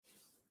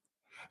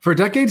For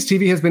decades,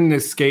 TV has been an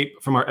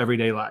escape from our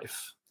everyday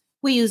life.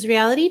 We use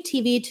reality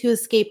TV to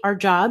escape our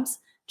jobs,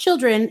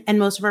 children, and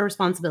most of our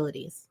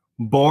responsibilities.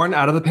 Born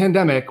out of the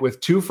pandemic with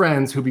two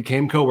friends who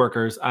became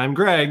coworkers, I'm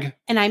Greg.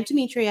 And I'm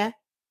Demetria.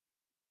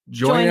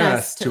 Join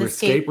us to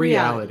escape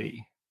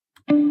reality.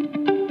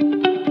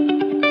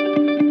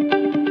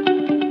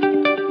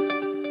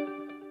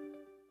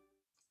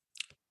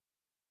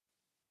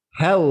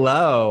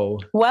 Hello.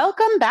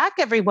 Welcome back,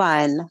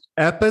 everyone.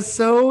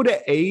 Episode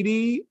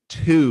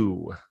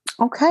 82.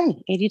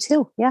 Okay,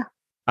 82. Yeah.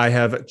 I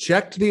have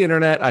checked the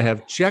internet. I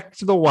have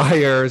checked the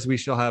wires. We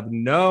shall have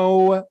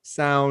no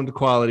sound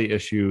quality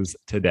issues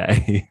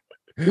today.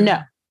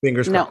 No.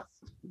 Fingers crossed.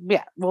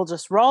 Yeah, we'll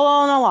just roll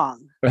on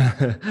along.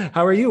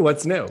 How are you?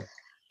 What's new?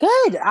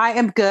 Good. I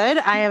am good.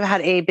 I have had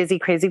a busy,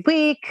 crazy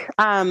week.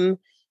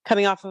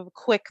 Coming off of a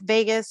quick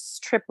Vegas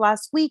trip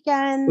last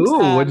weekend.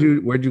 Ooh,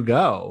 where'd you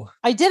go?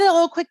 I did a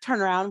little quick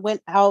turnaround.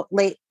 Went out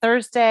late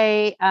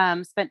Thursday.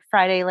 Spent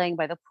Friday laying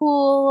by the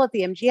pool at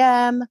the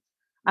MGM.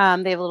 They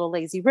have a little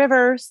lazy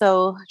river,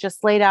 so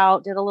just laid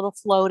out, did a little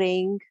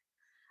floating,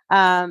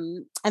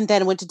 and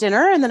then went to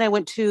dinner. And then I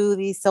went to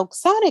the Silk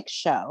Sonic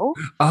show.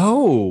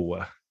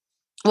 Oh,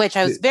 which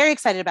I was very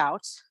excited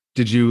about.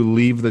 Did you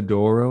leave the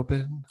door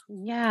open?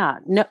 Yeah,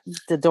 no,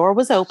 the door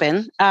was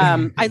open.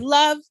 I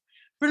love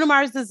Bruno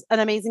Mars is an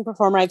amazing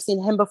performer. I've seen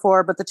him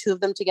before, but the two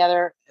of them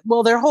together,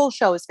 well, their whole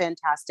show is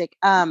fantastic.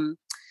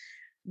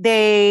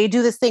 They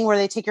do this thing where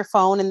they take your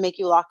phone and make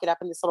you lock it up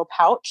in this little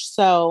pouch.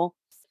 So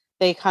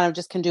they kind of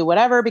just can do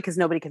whatever because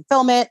nobody can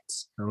film it.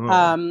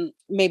 Oh.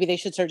 Maybe they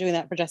should start doing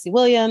that for Jesse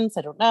Williams.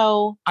 I don't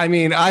know. I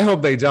mean, I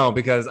hope they don't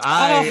because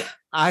I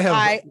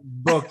have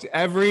booked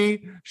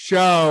every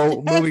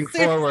show moving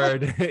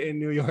forward in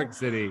New York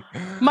City.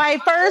 My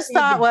first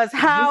thought was,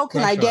 how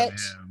can I get...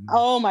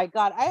 Oh my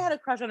God. I had a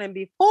crush on him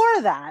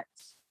before that.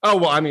 Oh,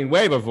 well, I mean,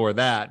 way before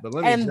that. But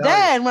when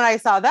I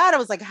saw that, I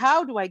was like,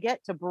 how do I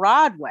get to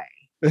Broadway?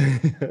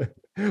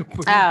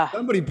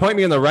 Somebody point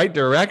me in the right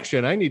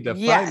direction. I need to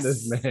find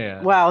this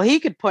man. Well, he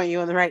could point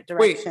you in the right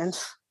direction.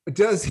 Wait,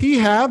 does he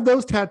have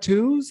those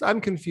tattoos? I'm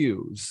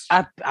confused.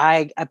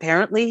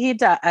 Apparently he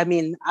does. I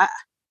mean,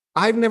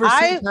 I've never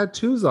seen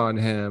tattoos on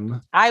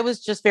him. I was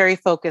just very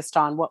focused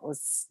on what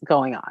was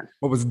going on.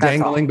 What was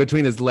dangling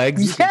between his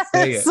legs?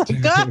 Yes.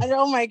 God,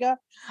 oh my God.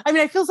 I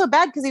mean, I feel so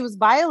bad because he was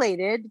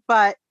violated,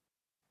 but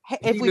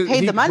if we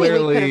paid the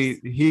money,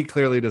 he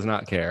clearly does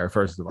not care,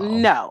 first of all.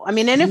 No. I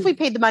mean, and if we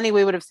paid the money,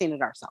 we would have seen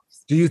it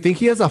ourselves. Do you think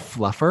he has a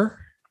fluffer?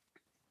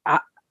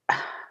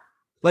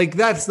 Like,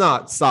 that's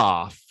not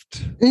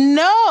soft.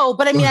 No,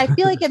 but I mean, I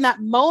feel like in that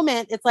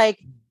moment, it's like,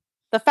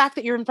 the fact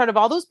that you're in front of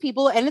all those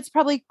people and it's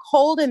probably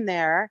cold in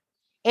there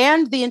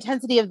and the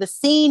intensity of the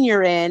scene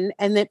you're in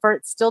and that for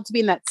it still to be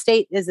in that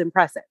state is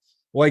impressive.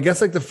 Well, I guess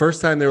like the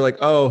first time they were like,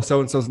 oh,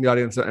 so-and-so's in the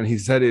audience. And he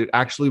said it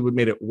actually would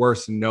made it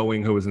worse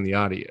knowing who was in the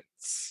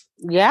audience.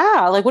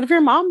 Yeah. Like what if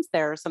your mom's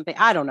there or something?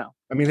 I don't know.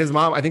 I mean,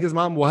 I think his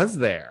mom was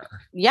there.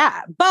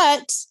 Yeah.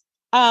 But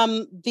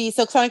the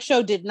Silk Sonic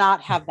show did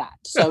not have that.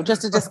 So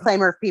just a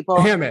disclaimer, people.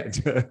 Damn it.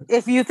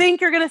 If you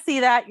think you're going to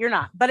see that, you're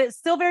not. But it's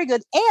still very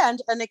good.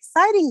 And an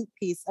exciting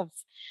piece of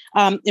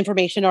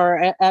information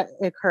or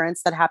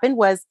occurrence that happened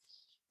was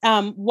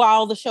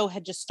while the show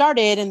had just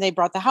started and they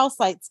brought the house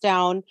lights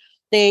down,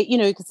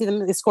 you could see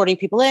them escorting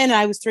people in. And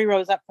I was 3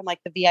 rows up from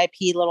like the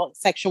VIP little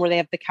section where they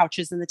have the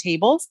couches and the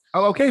tables.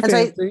 Oh, okay.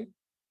 Fancy.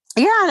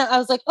 And I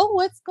was like, oh,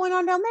 what's going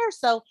on down there?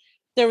 So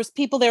there was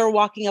people there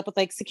walking up with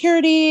like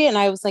security. And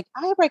I was like,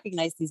 I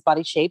recognize these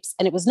body shapes.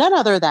 And it was none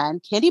other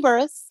than Kandi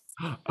Burruss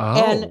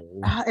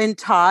and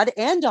Todd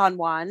and Don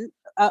Juan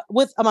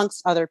with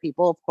amongst other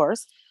people, of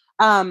course.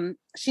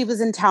 She was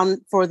in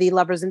town for the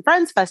Lovers and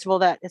Friends festival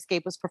that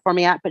Escape was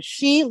performing at, but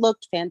she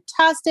looked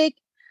fantastic.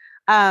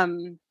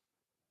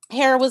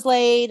 Hair was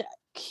laid,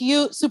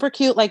 cute, super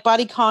cute, like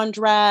bodycon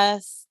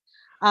dress.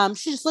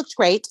 She just looked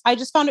great. I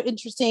just found it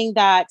interesting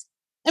that,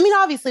 I mean,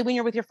 obviously when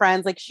you're with your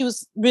friends, like she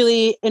was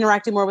really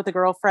interacting more with the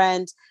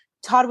girlfriend.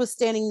 Todd was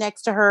standing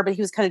next to her, but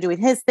he was kind of doing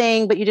his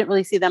thing, but you didn't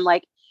really see them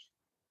like,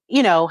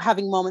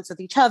 having moments with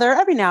each other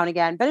every now and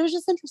again. But it was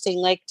just interesting,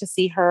 like to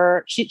see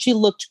her. She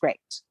looked great.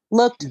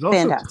 Looked She's also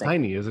fantastic.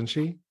 Tiny, isn't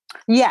she?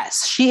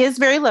 Yes, she is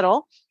very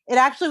little. It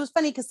actually was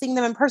funny because seeing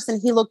them in person,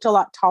 he looked a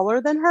lot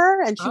taller than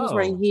her and she was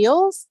wearing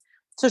heels.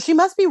 So she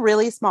must be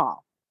really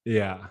small.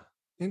 Yeah.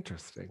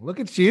 Interesting. Look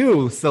at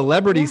you.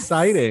 Celebrity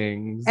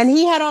sightings. And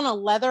he had on a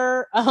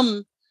leather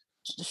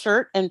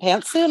shirt and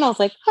pantsuit. And I was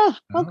like,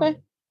 okay.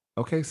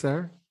 Okay,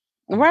 sir.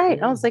 Right.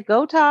 I was like,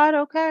 go Todd.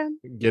 Okay.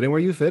 Get in where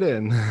you fit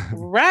in.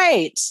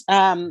 Right.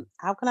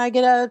 How can I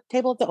get a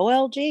table at the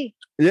OLG?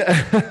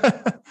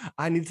 Yeah.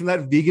 I need some of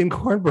that vegan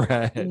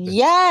cornbread.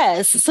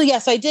 Yes. So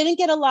I didn't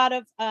get a lot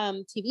of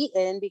TV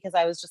in because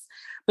I was just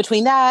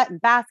between that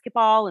and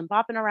basketball and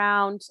bopping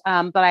around.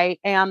 But I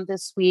am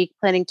this week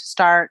planning to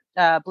start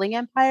Bling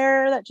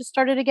Empire that just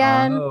started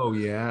again. Oh,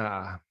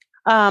 yeah.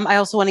 I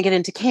also want to get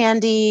into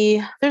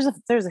Candy. There's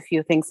a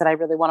few things that I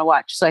really want to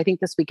watch. So I think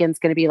this weekend's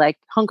going to be like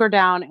hunker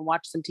down and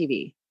watch some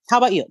TV. How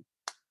about you?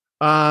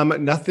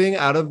 Nothing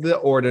out of the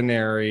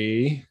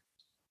ordinary.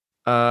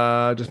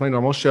 Just my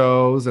normal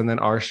shows and then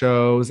our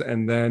shows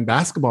and then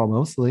basketball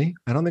mostly.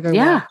 I don't think I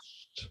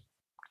watched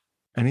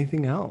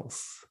anything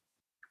else.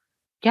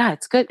 Yeah,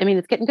 it's good. I mean,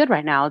 it's getting good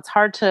right now. It's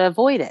hard to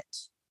avoid it.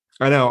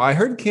 I know. I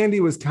heard Candy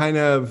was kind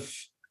of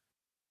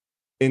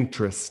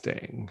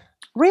interesting.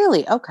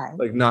 Really? Okay.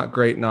 Like not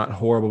great, not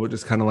horrible, but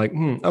just kind of like,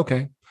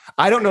 okay.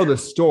 I don't know the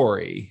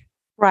story.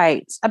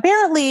 Right.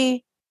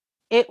 Apparently,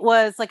 it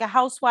was like a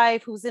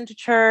housewife who was into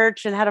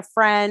church and had a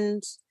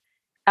friend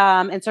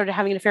and started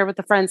having an affair with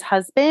the friend's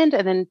husband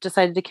and then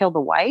decided to kill the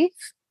wife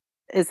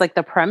is like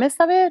the premise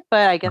of it.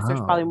 But I guess there's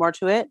probably more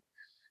to it.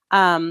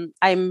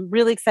 I'm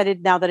really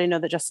excited now that I know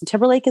that Justin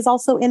Timberlake is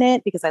also in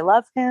it because I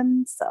love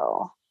him.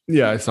 So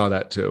yeah, I saw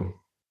that too.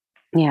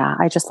 Yeah,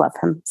 I just love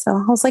him. So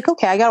I was like,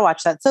 okay, I got to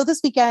watch that. So this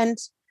weekend,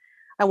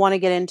 I want to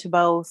get into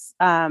both.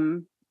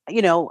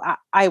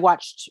 I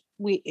watched,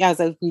 we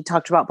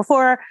talked about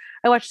before,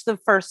 I watched the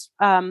first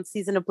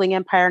season of Bling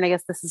Empire. And I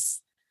guess this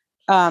is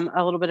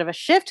a little bit of a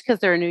shift because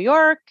they're in New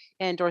York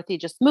and Dorothy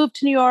just moved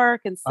to New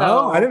York. And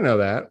so, I didn't know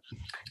that.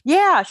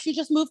 Yeah, she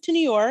just moved to New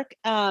York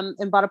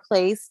and bought a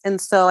place. And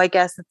so I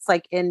guess it's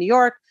like in New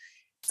York,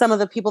 some of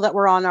the people that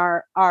were on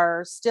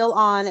are still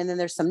on. And then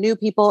there's some new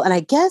people. And I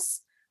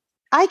guess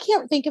I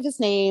can't think of his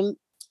name.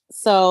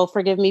 So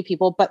forgive me,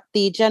 people, but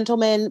the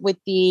gentleman with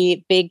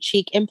the big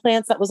cheek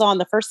implants that was on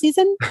the first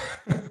season.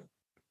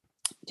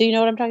 Do you know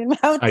what I'm talking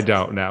about? I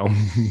don't know.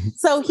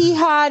 So he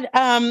had,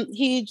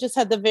 he just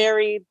had the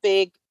very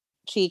big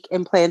cheek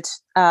implant.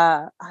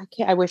 I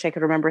wish I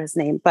could remember his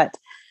name, but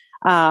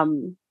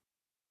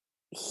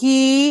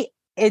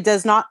it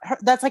does not,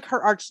 that's like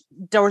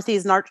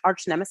Dorothy's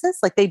arch nemesis.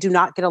 Like they do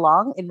not get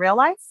along in real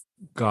life.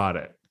 Got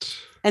it.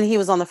 And he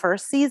was on the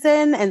first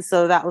season. And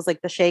so that was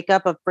like the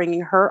shakeup of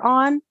bringing her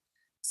on.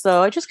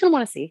 So I just kind of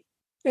want to see.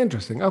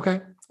 Interesting.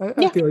 Okay.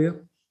 I feel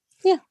you.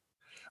 Yeah.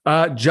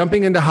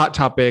 Jumping into hot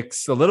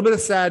topics, a little bit of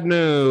sad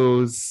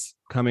news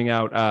coming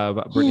out of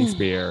Britney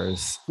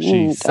Spears.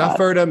 She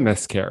suffered a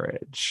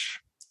miscarriage.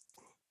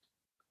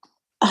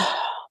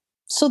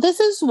 So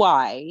this is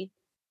why.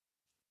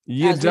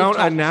 You don't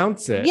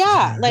announce it.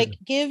 Yeah. Like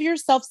give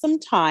yourself some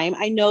time.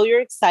 I know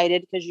you're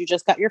excited because you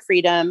just got your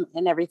freedom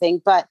and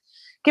everything, but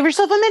give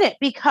yourself a minute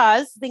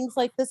because things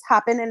like this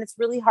happen and it's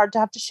really hard to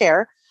have to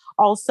share.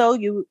 Also,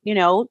 you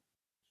know,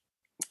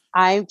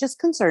 I'm just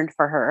concerned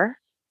for her.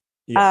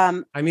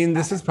 Yeah. I mean,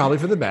 this is probably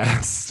for the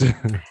best.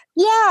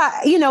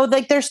 Yeah. You know,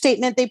 like their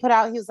statement they put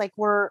out, he was like,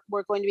 we're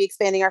going to be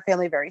expanding our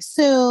family very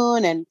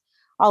soon and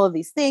all of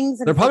these things.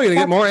 And they're probably going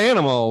to get more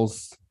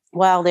animals.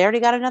 Well, they already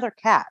got another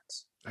cat.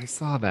 I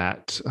saw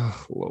that.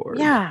 Oh, Lord.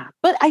 Yeah.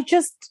 But I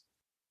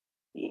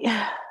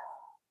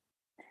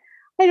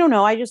don't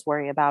know. I just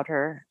worry about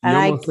her. You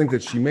almost think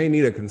that she may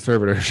need a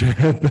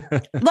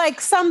conservatorship.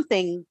 Like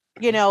something,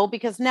 you know,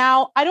 because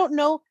now I don't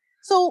know.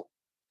 So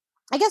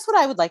I guess what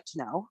I would like to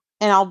know,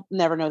 and I'll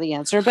never know the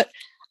answer, but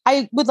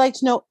I would like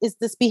to know, is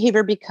this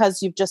behavior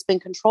because you've just been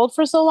controlled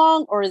for so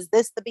long, or is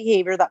this the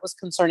behavior that was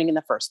concerning in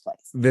the first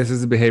place? This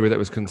is the behavior that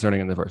was concerning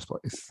in the first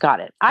place. Got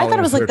it. I thought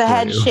it was like the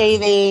head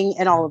shaving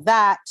and all of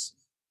that.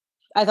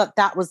 I thought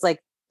that was like,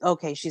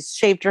 okay, she's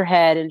shaved her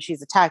head and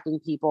she's attacking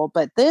people,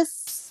 but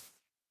this...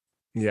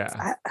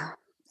 Yeah.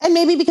 And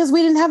maybe because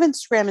we didn't have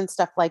Instagram and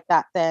stuff like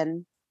that,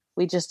 then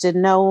we just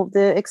didn't know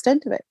the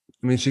extent of it.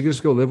 I mean, she could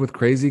just go live with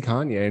crazy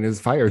Kanye in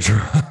his fire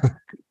truck.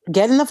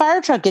 Get in the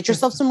fire truck, get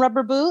yourself some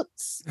rubber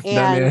boots.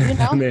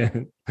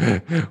 And,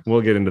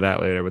 we'll get into that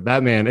later, but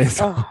that man is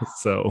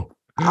so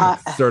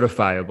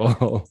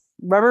certifiable.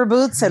 Rubber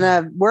boots and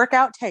a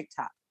workout tank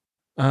top.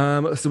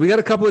 So we got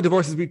a couple of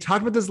divorces. We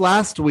talked about this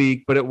last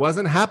week, but it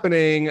wasn't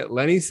happening.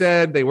 Lenny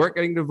said they weren't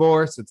getting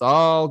divorced. It's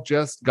all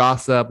just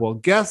gossip. Well,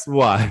 guess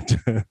what?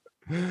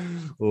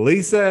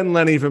 Lisa and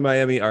Lenny from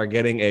Miami are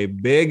getting a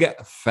big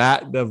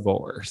fat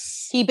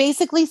divorce. He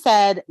basically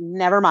said,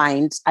 never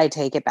mind, I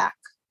take it back.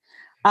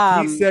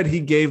 He said he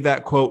gave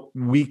that quote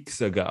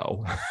weeks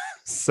ago,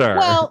 sir.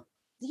 Well,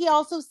 he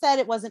also said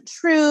it wasn't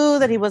true,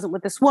 that he wasn't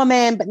with this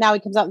woman, but now he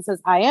comes out and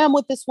says, I am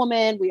with this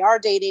woman. We are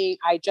dating.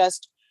 I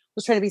just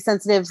was trying to be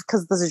sensitive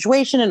because of the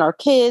situation and our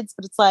kids,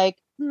 but it's like,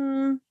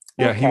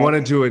 yeah, he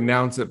wanted to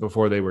announce it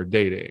before they were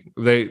dating.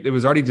 It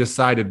was already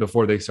decided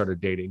before they started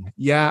dating.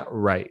 Yeah,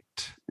 right.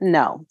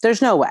 No,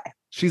 there's no way.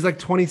 She's like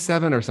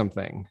 27 or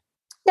something.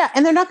 Yeah,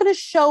 and they're not going to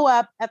show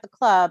up at the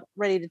club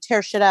ready to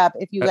tear shit up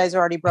if you guys are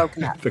already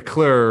broken up. The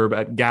club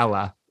at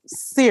Gala.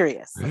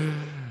 Serious.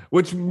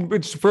 Which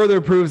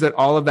further proves that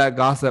all of that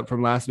gossip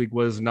from last week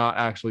was not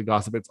actually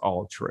gossip. It's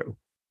all true.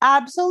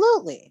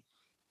 Absolutely.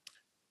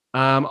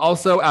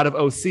 Also out of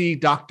OC,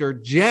 Dr.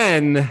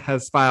 Jen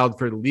has filed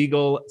for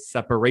legal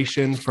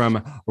separation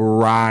from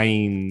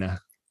Ryan.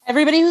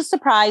 Everybody who's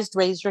surprised,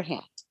 raise your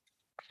hand.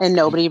 And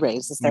nobody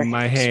raises their hand.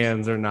 My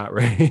hands are not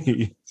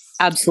raised.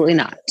 Absolutely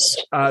not.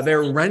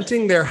 They're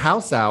renting their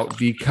house out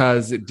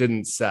because it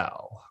didn't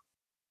sell.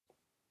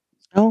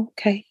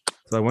 Okay.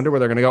 So I wonder where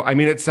they're going to go. I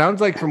mean, it sounds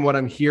like from what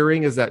I'm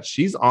hearing is that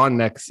she's on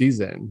next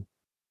season.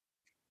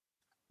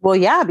 Well,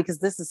 yeah, because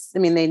this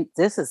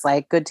is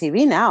like good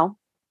TV now.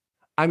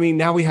 I mean,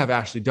 now we have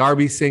Ashley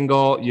Darby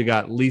single. You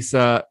got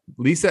Lisa.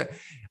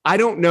 I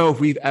don't know if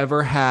we've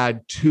ever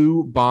had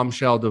two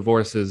bombshell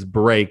divorces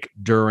break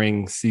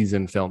during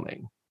season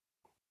filming.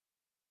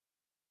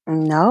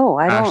 No,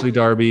 I don't. Ashley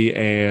Darby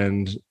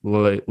and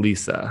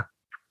Lisa.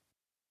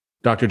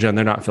 Dr. Jen,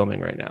 they're not filming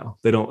right now.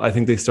 They don't, I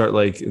think they start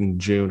like in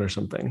June or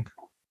something.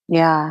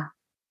 Yeah.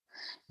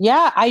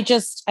 Yeah.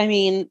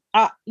 Obviously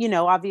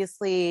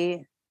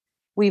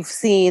we've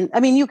seen,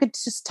 you could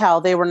just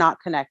tell they were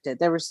not connected.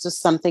 There was just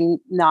something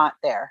not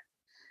there.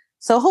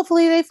 So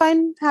hopefully they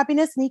find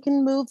happiness and he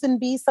can move and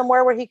be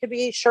somewhere where he could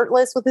be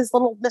shirtless with his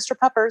little Mr.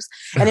 Puppers.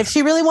 And if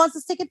she really wants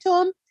to stick it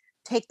to him,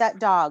 take that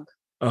dog.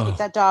 Oh, take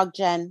that dog,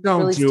 Jen. Don't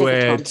really do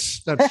it.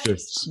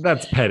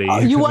 That's petty.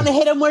 You want to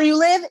hit him where you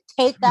live?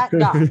 Take that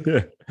dog.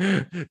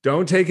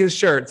 Don't take his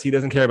shirts. He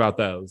doesn't care about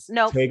those.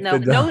 No.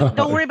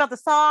 Don't worry about the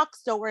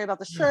socks. Don't worry about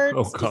the shirts.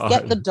 Oh, God.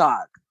 Just get the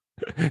dog.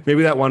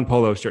 Maybe that one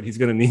polo shirt. He's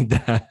going to need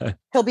that.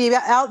 He'll be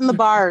out in the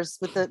bars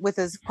with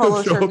his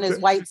polo shirt and his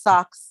white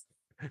socks.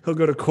 He'll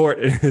go to court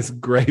in his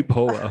gray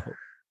polo.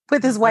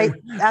 With his white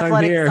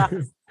athletic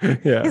socks.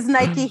 Yeah. His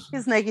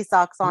Nike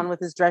socks on with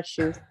his dress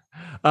shoes.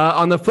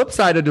 On the flip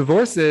side of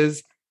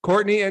divorces,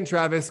 Kourtney and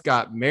Travis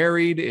got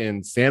married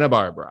in Santa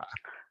Barbara.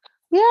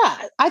 Yeah,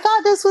 I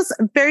thought this was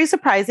very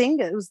surprising.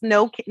 It was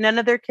none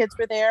of their kids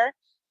were there.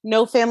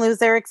 No family was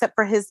there except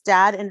for his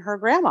dad and her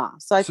grandma.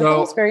 So I thought it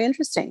was very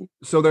interesting.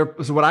 So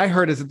what I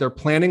heard is that they're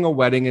planning a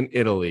wedding in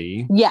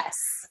Italy. Yes.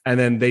 And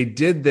then they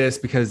did this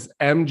because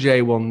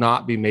MJ will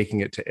not be making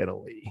it to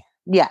Italy.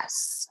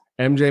 Yes.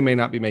 MJ may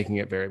not be making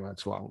it very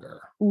much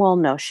longer. Well,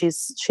 no,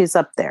 she's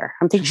up there.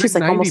 I'm thinking she's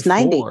like almost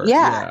 90.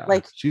 Yeah,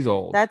 like she's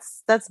old.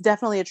 That's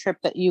definitely a trip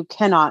that you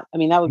cannot.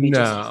 That would be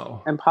just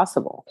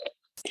impossible.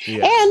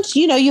 Yeah. And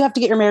you have to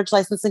get your marriage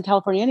license in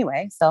California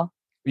anyway. So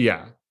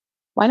yeah,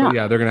 why not? So,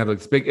 yeah, they're gonna have like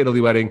this big Italy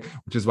wedding,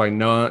 which is why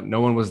no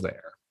one was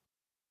there.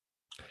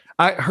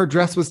 Her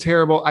dress was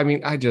terrible.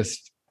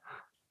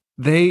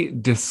 They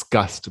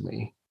disgust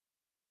me.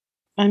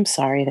 I'm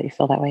sorry that you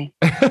feel that way.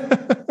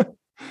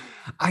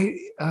 I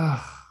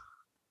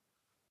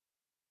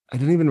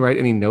didn't even write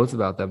any notes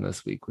about them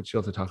this week, which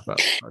you'll have to talk about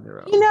on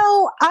your own.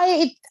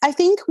 I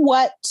think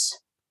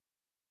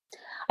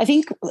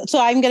so.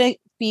 I'm going to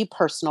be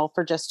personal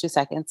for just 2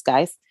 seconds,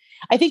 guys.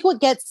 I think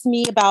what gets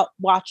me about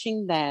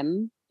watching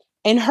them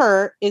and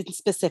her in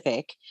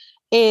specific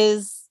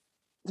is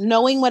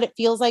knowing what it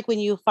feels like when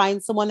you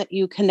find someone that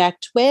you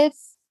connect with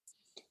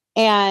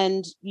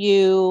and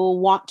you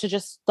want to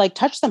just like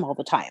touch them all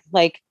the time.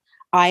 Like,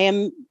 I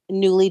am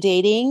newly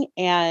dating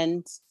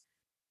and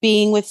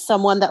being with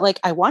someone that like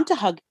I want to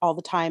hug all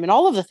the time and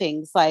all of the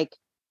things. Like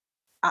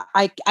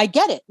I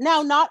get it.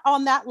 Now, not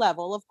on that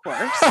level, of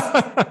course.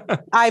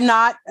 I'm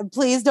not,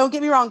 please don't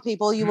get me wrong,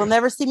 people. You will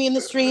never see me in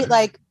the street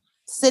like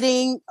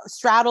sitting,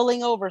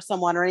 straddling over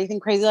someone or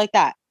anything crazy like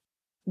that.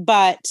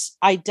 But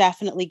I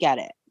definitely get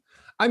it.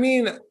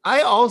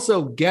 I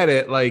also get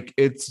it. Like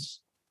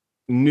it's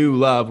new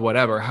love,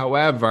 whatever.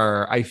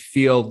 However, I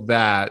feel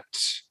that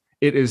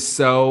it is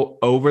so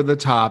over the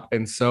top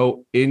and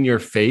so in your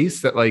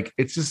face that like,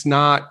 it's just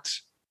not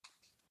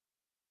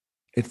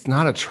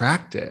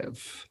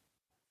attractive.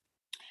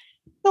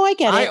 No, I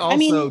get it. I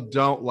also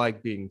don't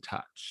like being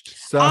touched.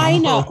 So I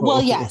know.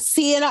 Well, yes.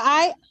 See, and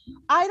I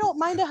don't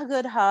mind a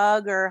good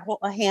hug or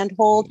a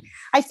handhold.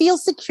 I feel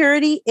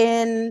security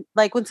in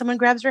like when someone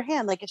grabs your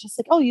hand, like it's just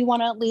like, oh, you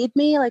want to lead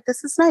me? Like,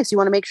 this is nice. You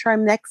want to make sure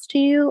I'm next to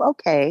you?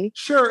 Okay.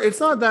 Sure. It's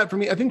not that for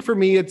me. I think for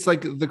me, it's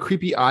like the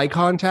creepy eye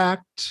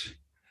contact.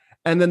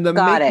 And then the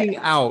making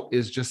out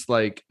is just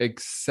like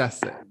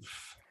excessive.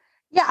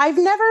 Yeah, I've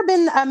never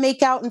been a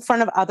make out in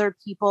front of other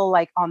people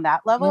like on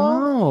that level.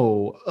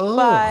 No.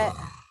 But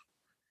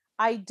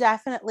I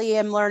definitely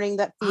am learning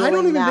that feeling. I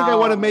don't even think I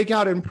want to make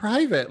out in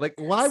private. Like,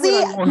 why would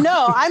I want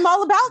No, I'm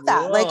all about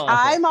that. Whoa. Like,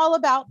 I'm all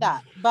about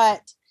that. But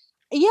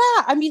yeah,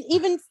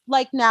 even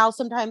like now,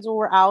 sometimes when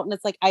we're out and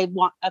it's like, I'm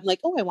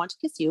like, oh, I want to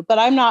kiss you, but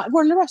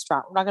we're in a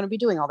restaurant. We're not going to be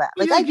doing all that.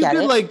 Like, yeah, I get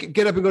it. Like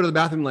get up and go to the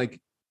bathroom,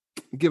 like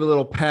give a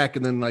little peck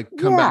and then like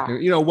come back,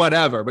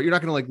 whatever. But you're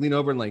not going to like lean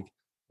over and like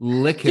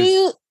lick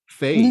his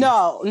face.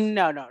 No.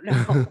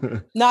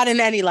 Not in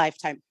any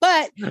lifetime.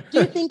 But do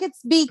you think it's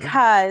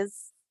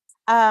because,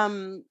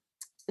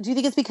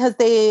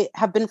 they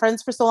have been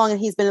friends for so long and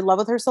he's been in love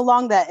with her so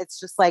long that it's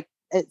just like,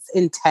 it's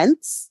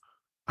intense?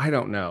 I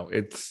don't know.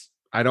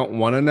 I don't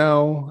want to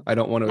know. I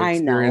don't want to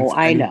experience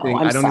I know.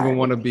 I don't even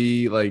want to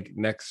be like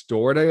next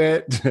door to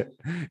it.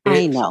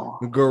 I know.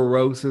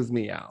 Grosses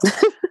me out.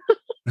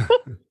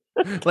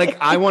 Like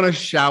I want to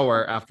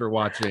shower after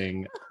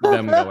watching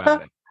them go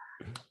at it.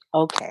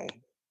 Okay.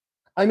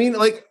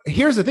 Like,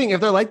 here's the thing.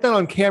 If they're like that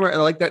on camera and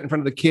they're like that in front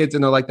of the kids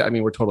and they're like that,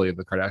 we're totally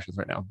the Kardashians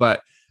right now.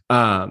 But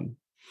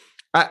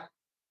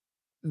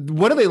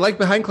what are they like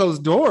behind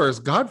closed doors?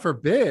 God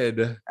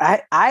forbid.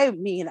 I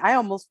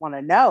almost want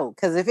to know,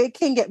 because if it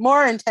can get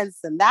more intense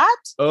than that,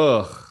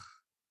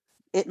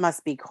 it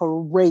must be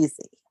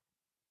crazy.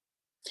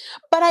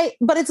 But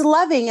it's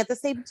loving at the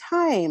same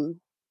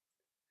time.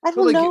 I But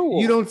don't like know.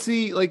 you don't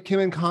see like Kim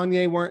and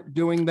Kanye weren't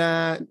doing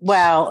that.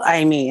 Well,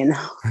 I mean,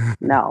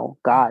 no,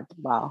 God,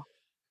 wow.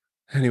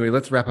 Anyway,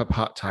 let's wrap up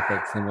hot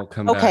topics and we'll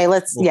come back. Okay,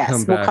 we'll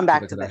come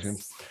back the to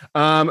Kardashians.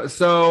 this.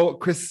 So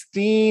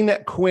Christine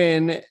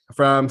Quinn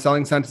from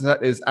Selling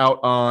Sunset is out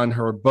on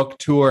her book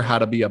tour, How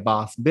to Be a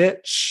Boss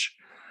Bitch.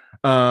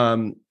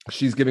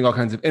 She's giving all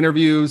kinds of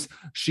interviews.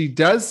 She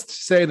does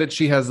say that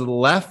she has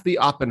left the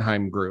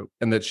Oppenheim group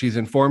and that she's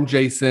informed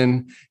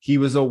Jason. He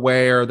was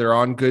aware, they're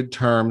on good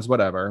terms,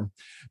 whatever.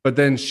 But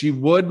then she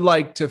would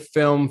like to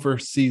film for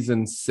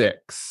season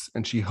 6,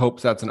 and she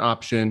hopes that's an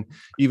option,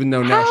 even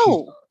though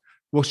now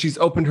she's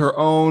opened her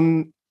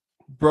own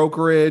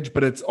brokerage,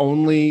 but it's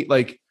only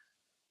like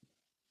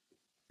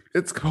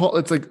it's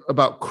like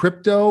about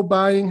crypto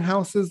buying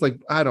houses. Like,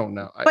 I don't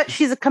know. But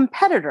she's a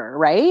competitor,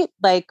 right?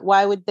 Like,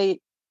 why would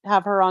they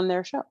have her on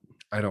their show?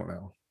 I don't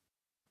know.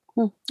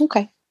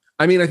 Okay.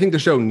 I mean, I think the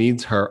show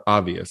needs her,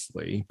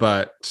 obviously,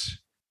 but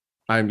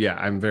I'm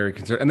very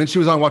concerned. And then she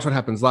was on Watch What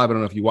Happens Live. I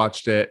don't know if you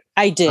watched it.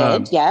 I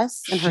did,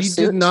 yes. And her she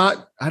suit. did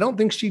not. I don't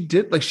think she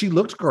did. Like, she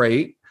looked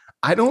great.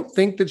 I don't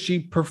think that she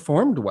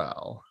performed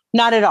well.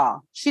 Not at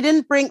all. She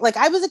didn't bring, like,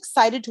 I was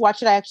excited to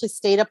watch it. I actually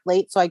stayed up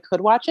late so I could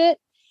watch it.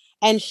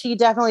 And she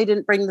definitely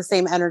didn't bring the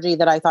same energy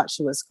that I thought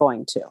she was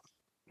going to.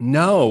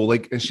 No,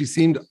 like, she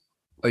seemed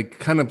like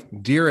kind of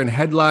deer in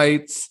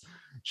headlights.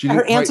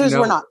 Her answers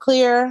were not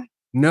clear.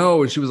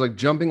 No, she was like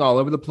jumping all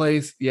over the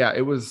place. Yeah,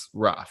 it was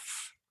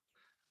rough.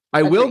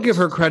 I will give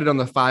her credit on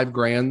the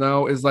 $5,000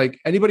 though. Is like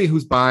anybody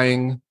who's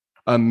buying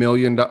a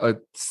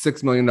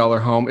 $6 million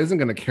home isn't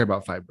going to care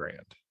about $5,000.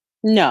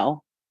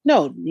 No,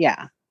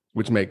 yeah.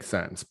 Which makes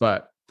sense.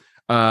 But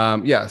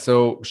yeah,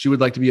 so she would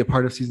like to be a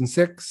part of season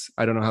 6.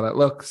 I don't know how that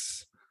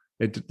looks.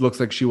 It looks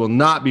like she will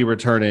not be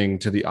returning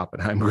to the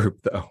Oppenheim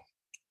group, though.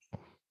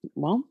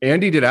 Well,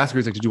 Andy did ask her,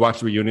 he's like, did you watch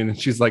the reunion? And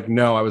she's like,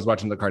 no, I was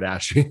watching the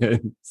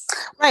Kardashians.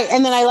 Right.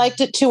 And then I liked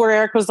it too, where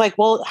Eric was like,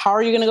 well, how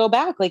are you going to go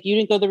back? Like, you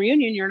didn't go to the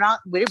reunion.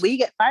 We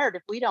get fired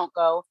if we don't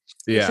go.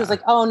 Yeah. She was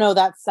like, oh, no,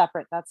 that's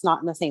separate. That's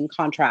not in the same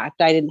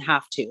contract. I didn't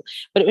have to.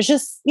 But it was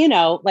just,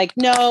 like,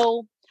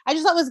 no, I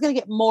just thought I was going to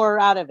get more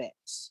out of it.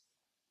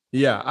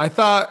 Yeah. I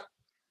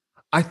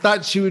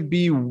thought she would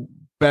be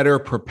better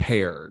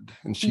prepared,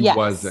 and she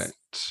wasn't.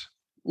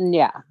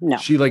 Yeah, no.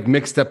 She like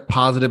mixed up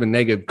positive and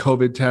negative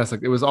COVID tests.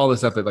 Like, it was all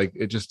this stuff that like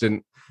it just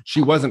didn't.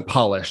 She wasn't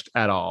polished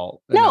at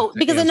all. No,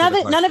 because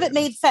none of it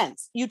made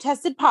sense. You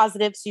tested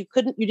positive, so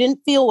you didn't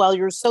feel well.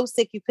 You were so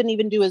sick you couldn't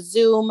even do a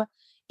Zoom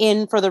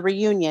in for the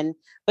reunion.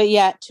 But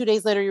yet 2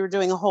 days later, you were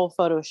doing a whole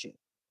photo shoot.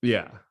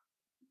 Yeah.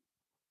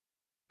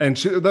 And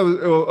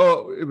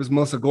it was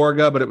Melissa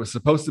Gorga, but it was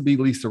supposed to be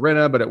Lisa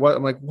Rinna, but it was.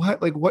 I'm like,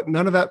 what? Like, what?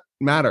 None of that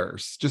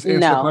matters. Just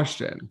answer the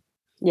question.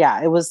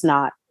 Yeah, it was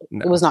not.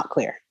 No. It was not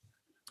clear.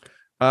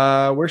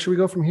 Where should we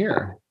go from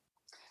here?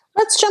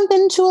 Let's jump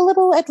into a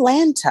little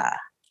Atlanta.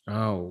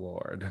 Oh,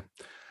 Lord.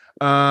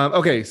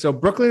 Okay, so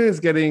Brooklyn is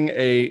getting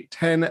a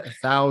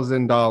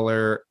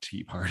 $10,000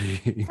 tea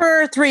party.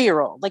 For a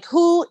 3-year-old. Like,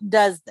 who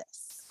does this?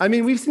 I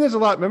mean, we've seen this a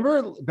lot.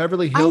 Remember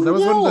Beverly Hills? That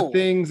was one of the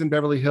things in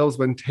Beverly Hills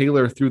when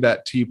Taylor threw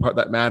that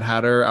that Mad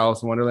Hatter,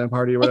 Alice in Wonderland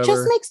party or whatever. It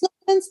just makes no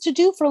sense to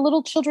do for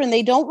little children.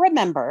 They don't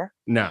remember.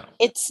 No.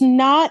 It's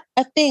not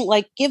a thing.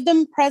 Like, give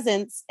them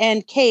presents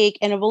and cake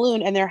and a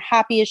balloon and they're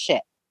happy as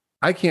shit.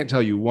 I can't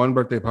tell you one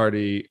birthday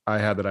party I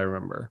had that I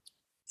remember.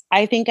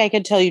 I think I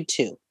could tell you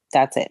 2.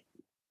 That's it.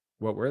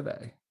 What were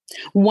they?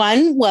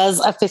 One was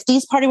a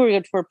 50s party where we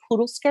got to wear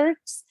poodle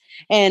skirts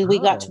and we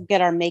got to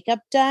get our makeup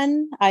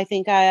done. I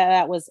think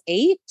that was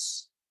 8.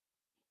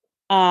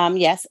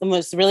 Yes, and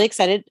was really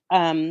excited.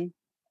 I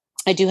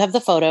do have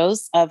the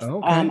photos of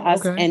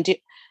us, and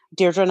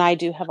Deirdre and I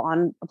do have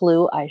on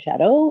blue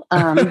eyeshadow.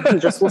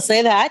 Just will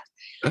say that.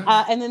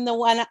 And then the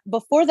one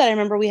before that, I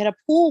remember we had a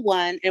pool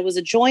one. It was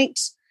a joint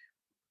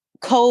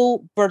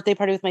co-birthday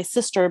party with my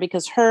sister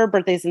because her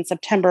birthday's in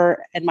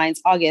September and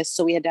mine's August.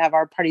 So we had to have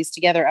our parties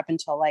together up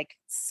until like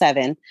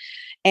 7.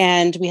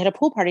 And we had a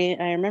pool party.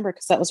 And I remember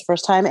because that was the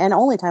first time and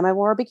only time I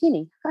wore a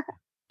bikini.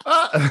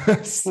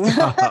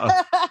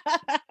 Stop.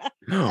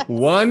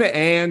 One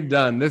and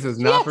done. This is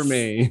not for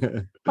me.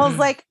 I was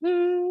like,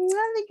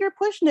 I think you're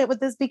pushing it with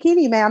this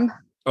bikini, ma'am.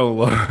 Oh,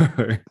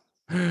 Lord.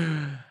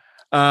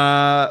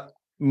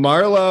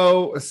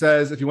 Marlo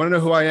says, if you want to know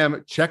who I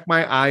am, check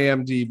my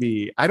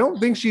IMDb. I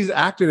don't think she's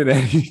acted in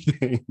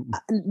anything.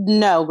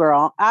 No,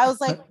 girl. I was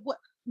like,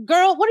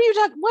 girl, what are you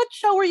talking? What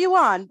show were you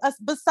on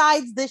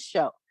besides this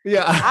show?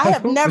 Yeah. I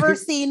have never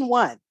seen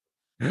one.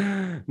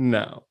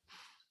 No.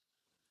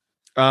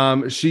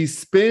 She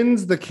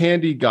spins the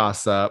candy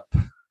gossip.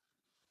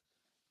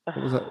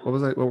 What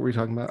was that? What were we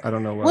talking about? I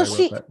don't know.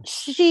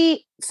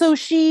 She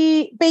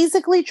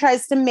basically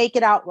tries to make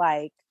it out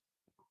like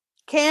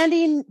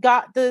Candy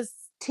got this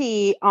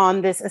tea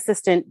on this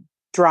assistant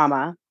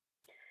drama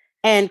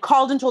and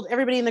called and told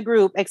everybody in the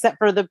group except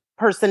for the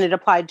person it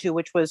applied to,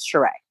 which was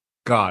Sheree.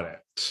 Got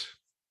it.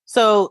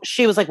 So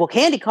she was like, well,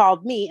 Candy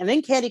called me, and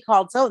then Candy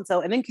called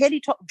so-and-so, and then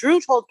Drew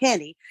told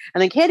Candy,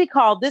 and then Candy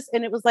called this,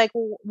 and it was like,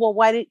 well,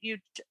 why didn't you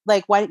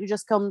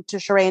just come to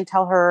Sheree and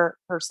tell her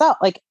herself?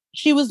 Like,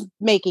 she was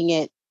making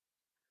it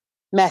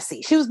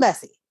messy. She was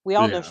messy. We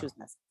all know she was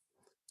messy.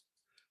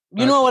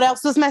 You know what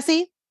else was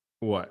messy?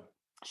 What?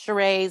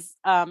 Sheree's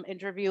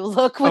interview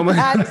look with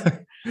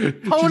that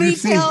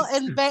ponytail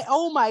and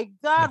oh my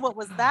God, what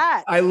was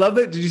that? I love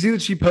it. Did you see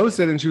that she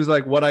posted and she was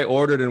like, what I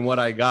ordered and what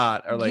I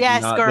got are like,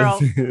 yes,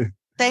 girl.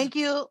 Thank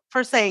you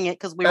for saying it,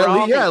 because we were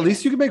at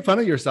least you can make fun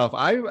of yourself.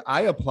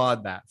 I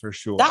applaud that for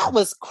sure. That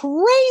was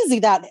crazy.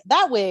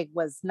 That wig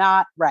was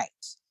not right.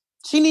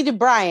 She needed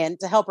Brian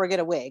to help her get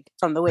a wig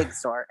from the wig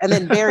store and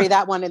then bury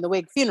that one in the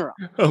wig funeral.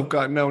 Oh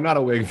God, no, not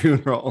a wig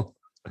funeral.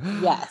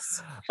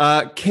 Yes.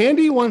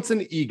 Candy wants an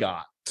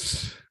EGOT.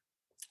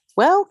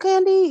 Well,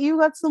 Candy, you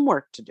got some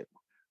work to do.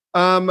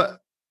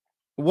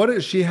 What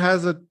is she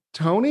has a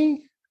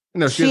Tony?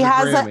 No, she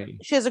has a Grammy.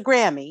 She has a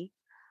Grammy.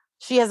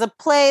 She has a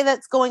play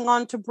that's going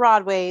on to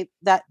Broadway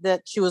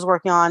that she was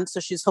working on, so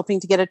she's hoping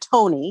to get a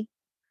Tony.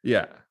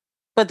 Yeah.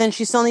 But then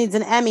she still needs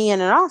an Emmy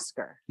and an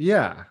Oscar.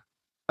 Yeah.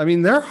 I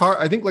mean, they're hard.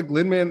 I think like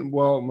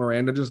Lin-Manuel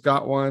Miranda just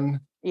got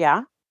one.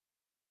 Yeah.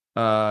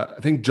 I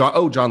think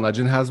John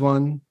Legend has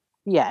one.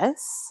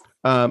 Yes.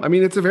 I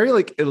mean, it's a very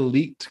like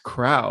elite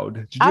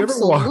crowd. Did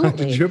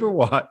you ever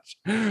watch?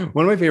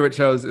 One of my favorite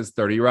shows is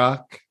 30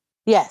 Rock.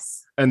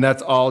 Yes. And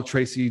that's all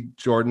Tracy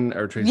Jordan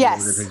or Tracy yes.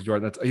 Morgan, Tracy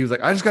Jordan. He was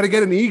like, I just got to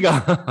get an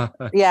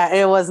EGOT. Yeah,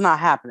 it was not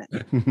happening.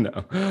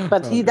 No.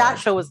 But that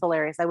show was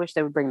hilarious. I wish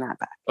they would bring that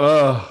back.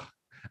 Oh,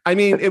 I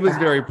mean, it was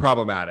very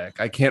problematic.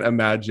 I can't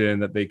imagine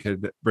that they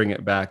could bring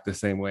it back the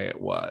same way it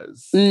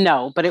was.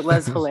 No, but it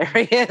was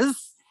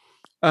hilarious.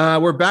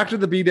 We're back to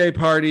the B-Day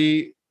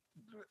party.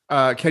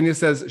 Kenya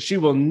says she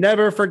will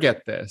never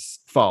forget this.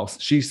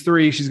 False. She's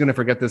 3. She's going to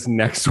forget this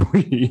next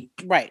week.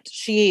 Right.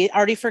 She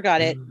already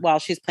forgot it while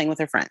she's playing with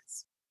her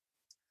friends.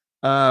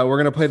 We're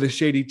going to play the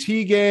Shady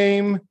Tea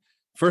game.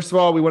 First of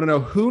all, we want to know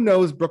who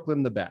knows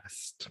Brooklyn the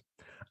best.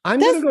 I'm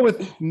going to go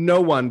with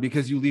no one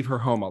because you leave her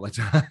home all the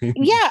time.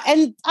 Yeah.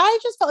 And I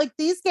just felt like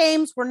these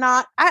games were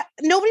not,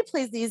 nobody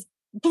plays these.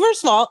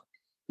 First of all,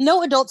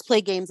 no adults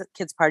play games at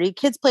kids' party.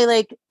 Kids play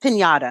like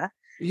Pinata.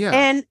 Yeah.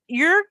 And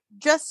you're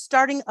just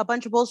starting a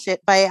bunch of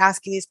bullshit by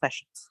asking these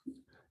questions.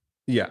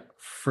 Yeah,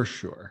 for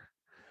sure.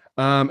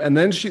 And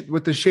then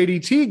with the Shady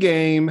Tea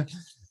game,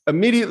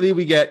 immediately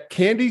we get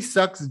Candy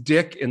sucks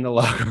dick in the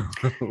locker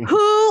room.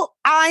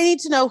 I need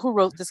to know who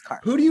wrote this card.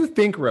 Who do you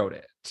think wrote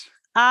it?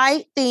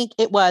 I think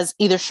it was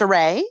either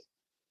Sheree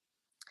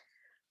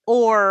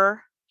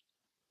or...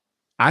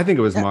 I think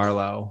it was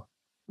Marlo.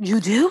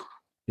 You do?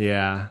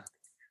 Yeah.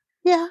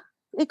 Yeah.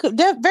 It could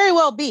very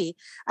well be.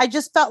 I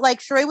just felt like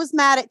Sheree was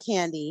mad at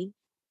Candy.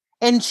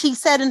 And she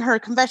said in her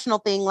confessional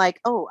thing, like,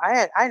 oh,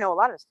 I know a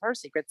lot of her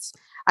secrets.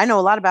 I know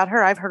a lot about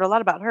her. I've heard a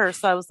lot about her.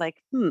 So I was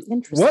like,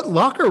 interesting. What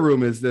locker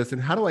room is this?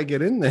 And how do I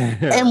get in there?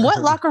 And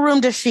what locker room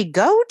does she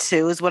go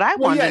to is what I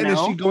want to know. And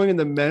is she going in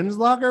the men's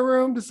locker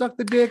room to suck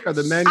the dick? Or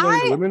the men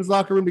going to the women's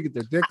locker room to get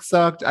their dick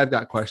sucked? I've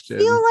got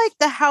questions. I feel like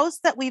the house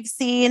that we've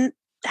seen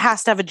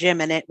has to have a gym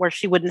in it where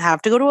she wouldn't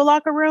have to go to a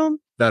locker room.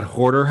 That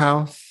hoarder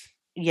house?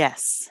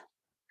 Yes.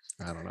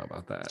 I don't know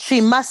about that. She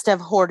must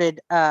have hoarded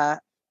a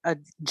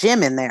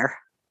gym in there.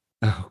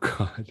 Oh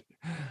God!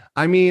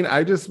 I mean,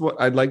 I'd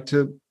like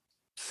to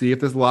see if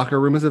this locker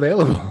room is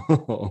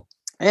available.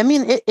 I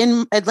mean,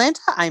 in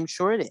Atlanta, I'm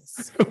sure it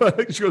is.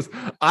 She goes,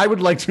 I would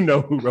like to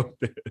know who wrote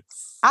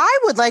this. I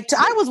would like to.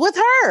 I was with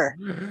her.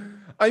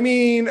 I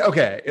mean,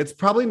 okay, it's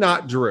probably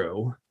not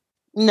Drew.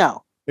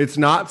 No, it's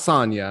not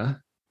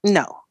Sonia.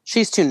 No,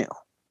 she's too new.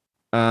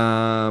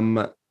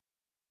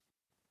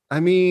 I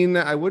mean,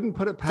 I wouldn't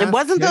put it past. It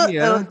wasn't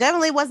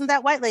definitely wasn't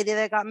that white lady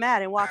that got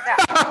mad and walked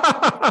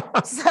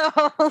out. So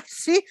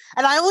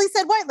and I only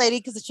said white lady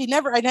because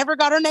I never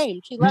got her name.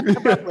 She left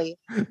abruptly.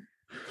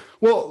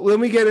 Well, let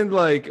me get into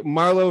like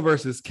Marlo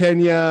versus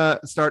Kenya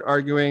start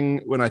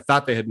arguing when I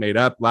thought they had made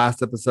up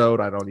last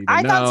episode. I don't even know.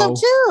 I thought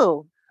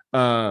so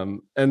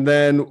too. And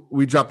then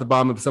we drop the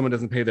bomb if someone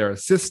doesn't pay their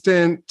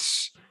assistant.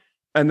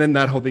 And then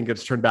that whole thing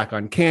gets turned back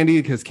on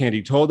Candy because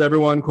Candy told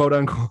everyone, quote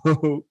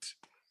unquote.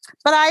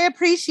 But I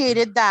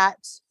appreciated that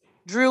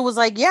Drew was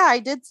like, yeah, I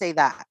did say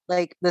that.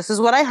 Like, this is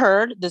what I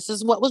heard. This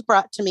is what was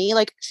brought to me.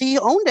 Like, she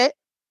owned it.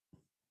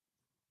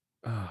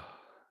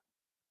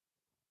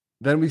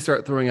 Then we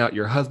start throwing out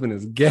your husband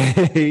is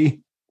gay.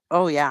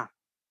 Oh, yeah.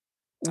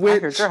 I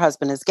heard your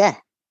husband is gay.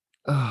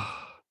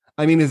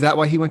 I mean, is that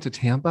why he went to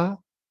Tampa?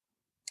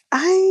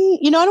 I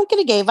don't get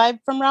a gay vibe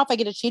from Ralph. I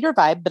get a cheater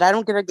vibe, but I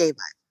don't get a gay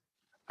vibe.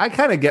 I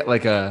kind of get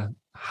like a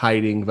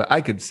hiding, but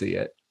I could see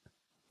it.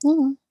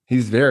 Mm-hmm.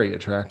 He's very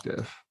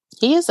attractive.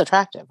 He is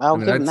attractive.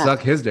 I'd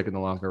suck his dick in the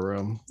locker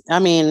room. I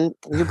mean,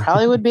 you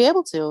probably would be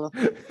able to.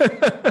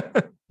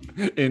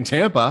 In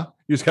Tampa,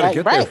 you just got to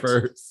get there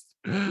first.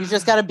 You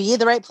just got to be at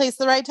the right place at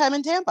the right time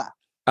in Tampa.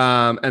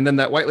 And then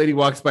that white lady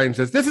walks by and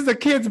says, "This is a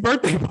kid's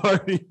birthday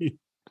party."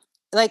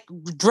 Like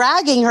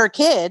dragging her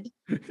kid.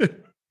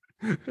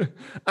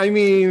 I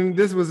mean,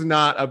 this was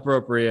not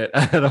appropriate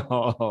at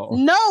all.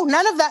 No,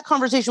 none of that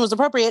conversation was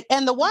appropriate.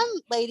 And the one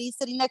lady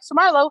sitting next to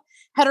Marlo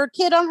had her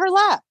kid on her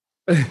lap.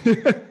 And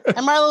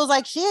Marlo was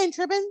like, she ain't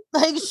tripping.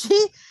 Like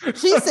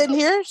she's sitting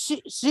here.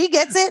 She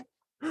gets it.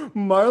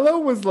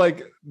 Marlo was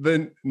like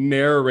the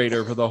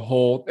narrator for the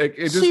whole. It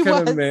just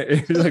kind of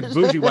made like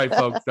bougie white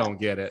folks don't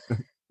get it.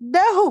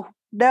 No.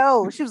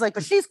 She was like,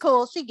 but she's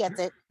cool. She gets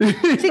it.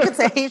 She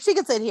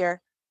could sit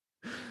here.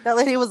 That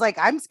lady was like,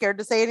 I'm scared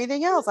to say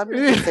anything else. I'm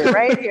going to sit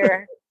right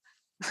here.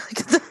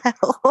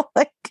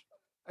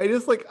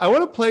 Like, I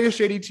want to play a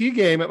Shady Tea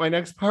game at my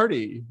next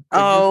party.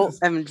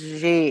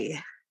 OMG.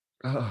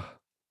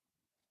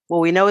 Well,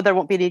 we know there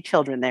won't be any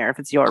children there if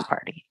it's your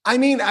party. I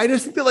mean, I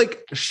just think that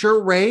like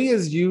Sheree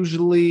is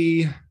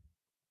usually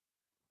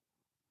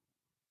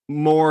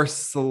more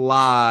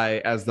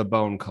sly as the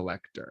bone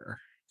collector.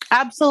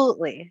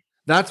 Absolutely.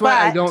 That's why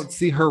I don't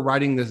see her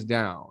writing this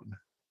down.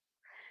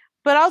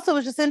 But also, it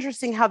was just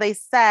interesting how they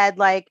said,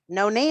 like,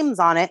 no names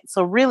on it.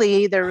 So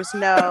really, there was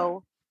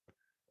no,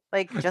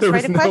 like, just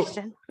write a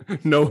question.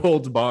 No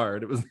holds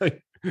barred. It was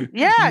like,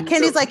 yeah.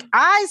 Candy's like,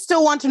 I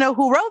still want to know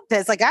who wrote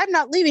this. Like, I'm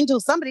not leaving till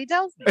somebody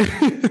tells me.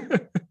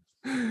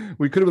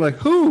 We could have been like,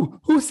 who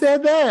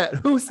said that?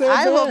 Who said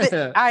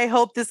that? I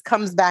hope this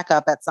comes back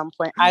up at some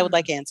point. I would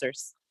like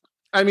answers.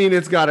 I mean,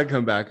 it's got to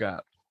come back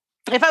up.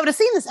 If I would have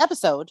seen this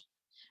episode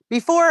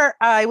before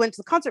I went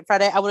to the concert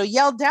Friday, I would have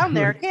yelled down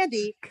there,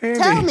 Candy,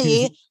 tell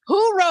me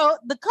who wrote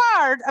the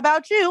card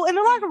about you in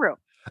the locker room.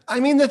 I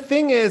mean, the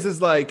thing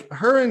is like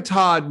her and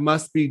Todd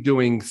must be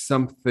doing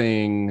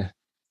something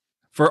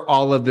for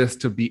all of this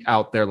to be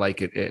out there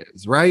like it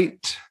is,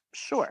 right?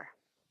 Sure.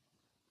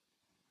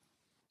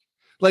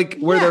 Like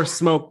where there's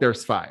smoke,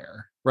 there's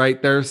fire,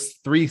 right? There's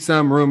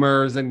threesome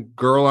rumors and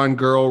girl on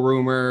girl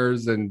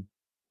rumors and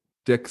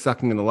dick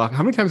sucking in the locker.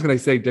 How many times can I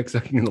say dick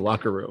sucking in the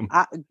locker room?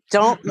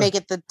 Don't make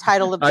it the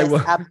title of this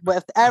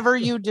whatever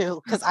you do,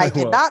 because I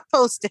did not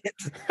post it.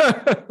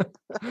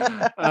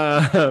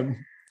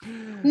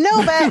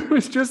 No, but it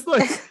was just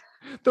like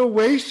the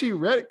way she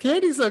read it.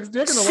 Candy sucks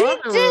dick in the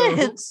locker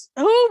room.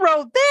 Who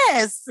wrote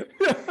this?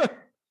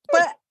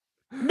 But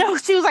no,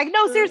 she was like,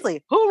 no,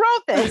 seriously, who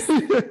wrote this?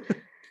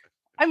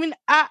 I mean,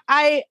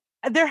 I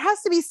there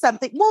has to be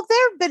something. Well,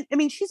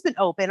 she's been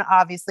open,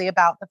 obviously,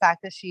 about the fact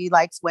that she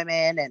likes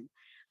women and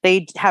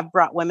they have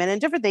brought women and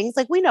different things.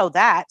 Like, we know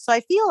that. So I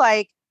feel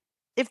like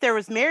if there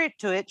was merit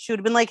to it, she would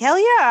have been like, hell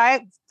yeah,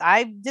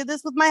 I did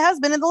this with my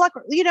husband in the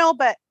locker,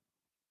 but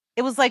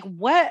it was like,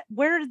 what?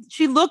 Where?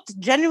 She looked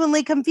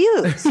genuinely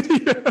confused.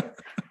 Yeah.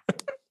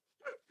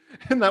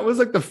 And that was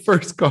like the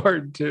first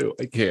card too.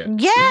 I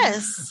can't.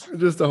 Yes.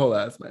 Just a whole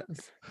ass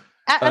mess.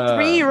 At a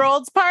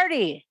 3-year-old's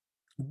party.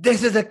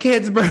 This is a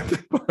kid's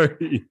birthday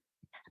party.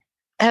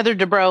 Heather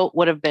Dubrow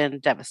would have been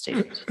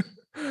devastated.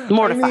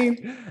 Mortified. I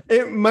mean,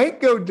 it might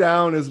go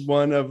down as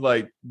one of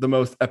like the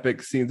most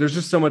epic scenes. There's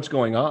just so much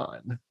going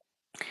on.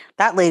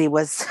 That lady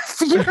was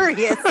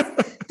furious.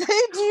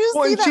 Did you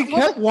see that? She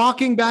kept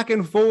walking back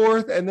and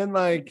forth, and then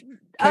like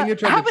Kenya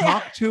tried to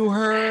talk to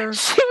her.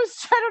 She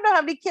was, I don't know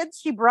how many kids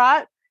she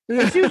brought.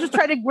 And she was just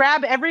trying to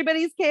grab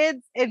everybody's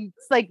kids, and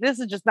it's like, this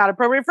is just not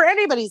appropriate for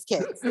anybody's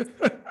kids.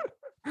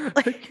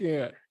 I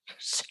can't.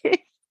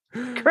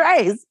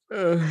 Christ.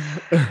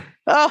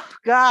 Oh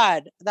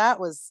God, that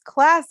was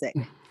classic.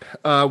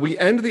 We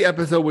end the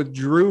episode with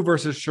Drew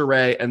versus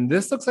Sheree, and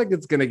this looks like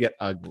it's gonna get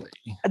ugly.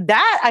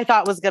 That I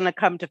thought was gonna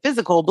come to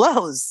physical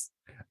blows.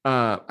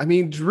 I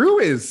mean, Drew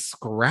is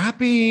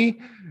scrappy.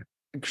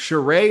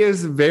 Sheree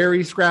is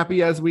very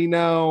scrappy, as we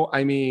know.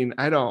 I mean,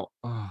 I don't.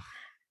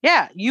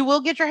 Yeah, you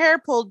will get your hair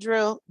pulled,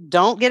 Drew.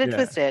 Don't get it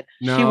twisted.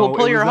 No, she will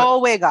pull your whole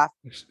wig off.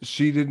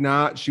 She did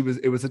not.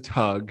 It was a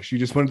tug. She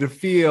just wanted to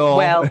feel.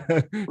 Well,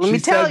 let me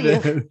tell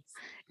you,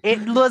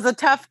 it was a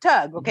tough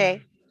tug.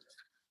 Okay.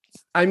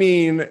 I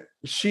mean,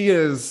 she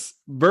is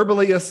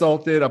verbally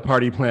assaulted a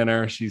party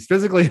planner. She's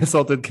physically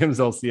assaulted Kim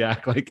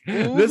Zolciak. Like,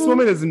 this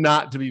woman is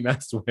not to be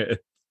messed with.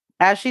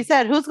 As she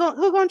said, who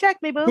gonna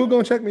check me, boo? Who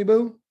gonna check me,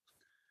 boo?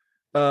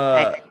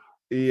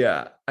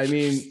 Yeah. I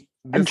mean,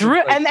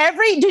 Drew, like,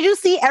 did you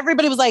see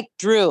everybody was like,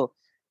 Drew,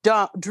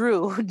 don't.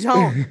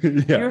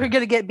 Yeah. You're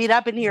gonna get beat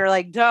up in here.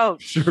 Like, don't.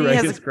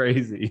 Sheree is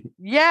crazy.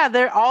 Yeah,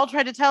 they're all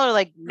trying to tell her,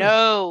 like,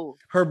 no.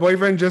 Her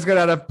boyfriend just got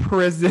out of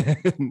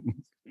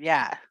prison.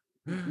 Yeah.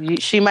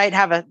 She might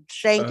have a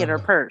shank in her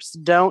purse.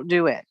 Don't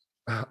do it.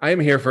 I am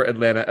here for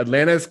Atlanta.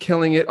 Atlanta is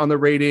killing it on the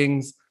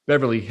ratings.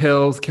 Beverly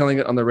Hills killing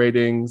it on the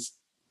ratings.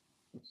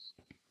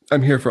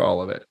 I'm here for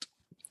all of it.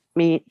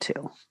 Me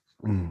too.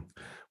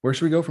 Where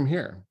should we go from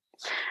here?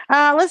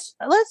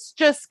 Let's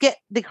just get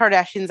the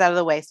Kardashians out of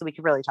the way so we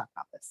can really talk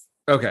about this.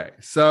 Okay,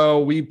 so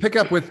we pick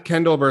up with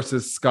Kendall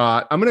versus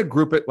Scott. I'm going to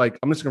group it I'm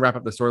just going to wrap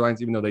up the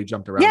storylines, even though they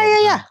jumped around.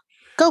 Yeah.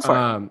 Go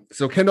for it.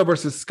 So Kendall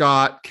versus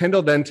Scott.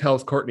 Kendall then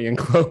tells Courtney and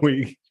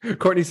Chloe.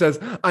 Courtney says,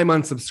 I'm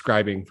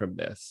unsubscribing from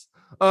this.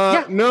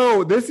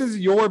 No, this is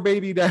your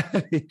baby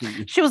daddy.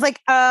 She was like,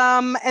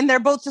 and they're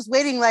both just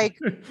waiting, like,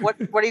 what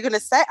are you gonna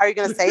say? Are you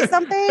gonna say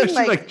something? She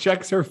like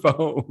checks her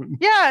phone.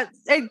 Yeah.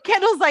 And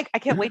Kendall's like, I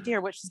can't wait to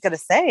hear what she's gonna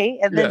say.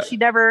 And then she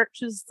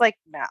was like,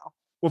 no.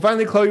 Well,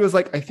 finally, Chloe was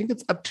like, I think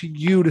it's up to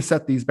you to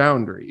set these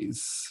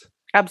boundaries.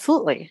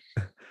 Absolutely.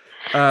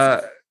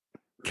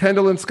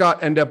 Kendall and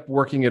Scott end up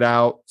working it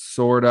out,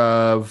 sort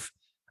of.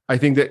 I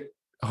think that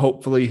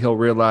hopefully he'll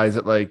realize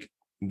that, like,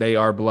 they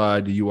are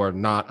blood, you are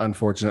not,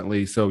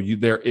 unfortunately. So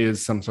there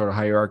is some sort of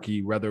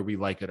hierarchy, whether we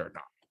like it or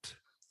not.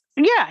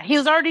 Yeah, he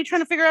was already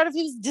trying to figure out if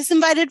he was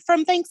disinvited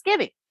from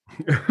Thanksgiving.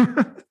 He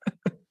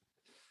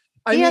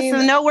has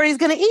to know where he's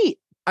going to eat.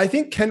 I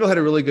think Kendall had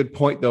a really good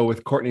point, though,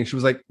 with Courtney. She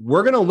was like,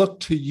 we're going to look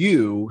to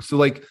you. So,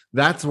 like,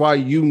 that's why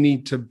you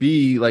need to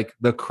be, like,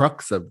 the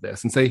crux of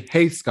this and say,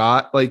 hey,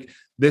 Scott, like,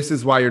 this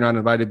is why you're not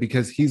invited,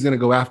 because he's going to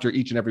go after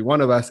each and every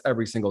one of us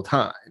every single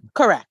time.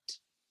 Correct.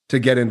 To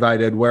get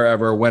invited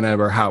wherever,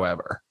 whenever,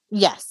 however.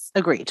 Yes,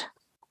 agreed.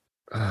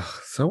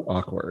 So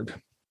awkward.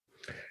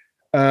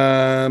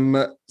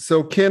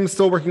 So Kim's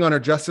still working on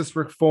her justice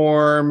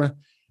reform.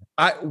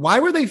 Why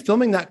were they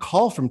filming that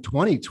call from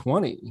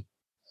 2020?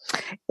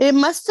 It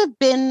must have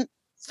been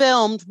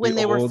filmed when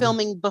they were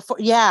filming before.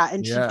 Yeah.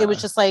 And it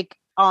was just like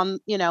on,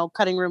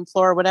 cutting room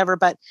floor or whatever.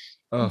 But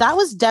that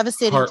was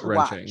devastating to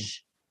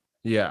watch.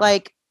 Yeah.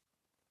 Like,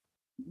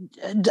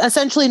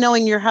 essentially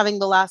knowing you're having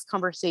the last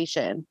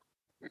conversation.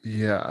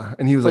 Yeah.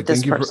 And he was like,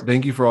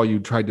 thank you for all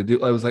you tried to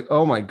do. I was like,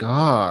 oh my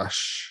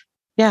gosh.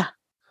 Yeah.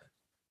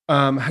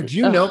 Do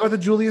you know about the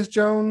Julius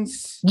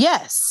Jones?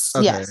 Yes.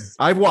 Okay. Yes.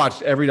 I've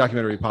watched every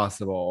documentary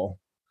possible.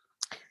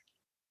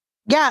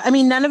 Yeah. I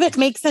mean, none of it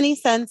makes any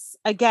sense.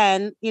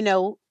 Again,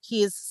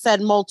 he's said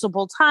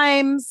multiple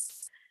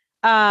times,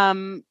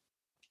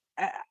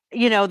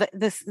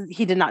 this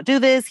he did not do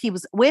this. He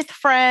was with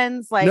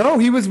friends. Like, no,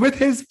 he was with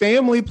his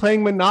family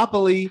playing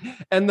Monopoly,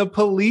 and the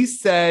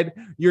police said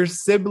your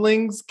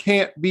siblings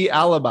can't be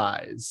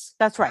alibis.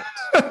 That's right.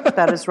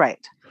 That is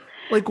right.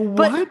 Like,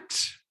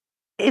 what?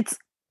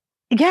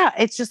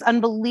 It's just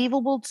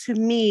unbelievable to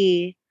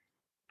me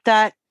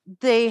that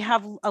they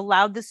have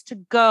allowed this to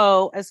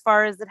go as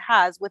far as it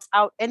has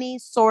without any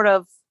sort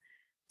of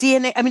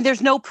DNA. I mean,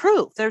 there's no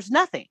proof. There's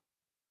nothing.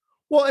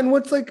 Well, and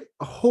what's like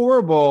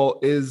horrible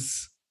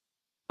is,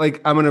 like,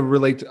 I'm going to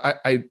relate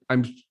to,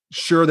 I'm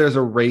sure there's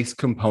a race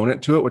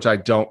component to it, which I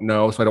don't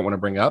know, so I don't want to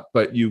bring up,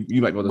 but you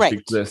might be able to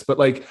speak to this. But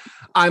like,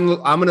 I'm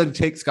going to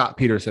take Scott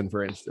Peterson,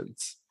 for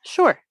instance.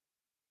 Sure.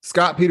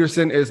 Scott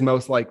Peterson is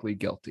most likely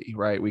guilty,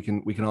 right? We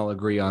can all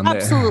agree on that.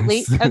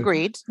 Absolutely.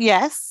 Agreed.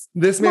 Yes.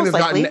 This man has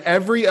gotten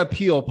every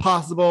appeal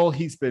possible.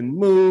 He's been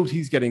moved.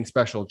 He's getting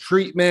special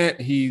treatment.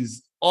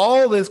 He's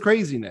all this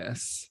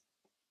craziness.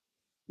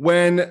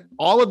 When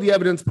all of the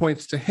evidence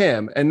points to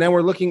him, and then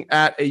we're looking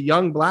at a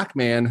young black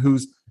man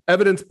whose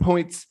evidence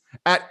points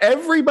at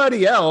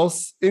everybody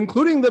else,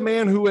 including the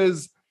man who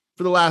has,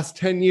 for the last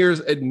 10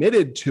 years,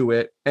 admitted to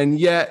it, and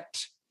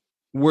yet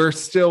we're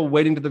still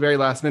waiting to the very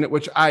last minute,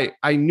 which I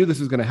knew this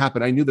was going to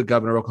happen. I knew the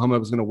governor of Oklahoma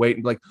was going to wait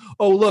and be like,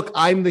 oh, look,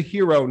 I'm the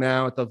hero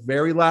now at the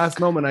very last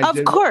moment.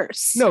 Of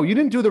course. No, you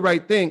didn't do the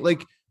right thing.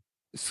 Like,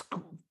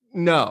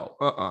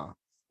 no,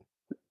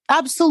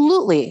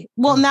 Absolutely.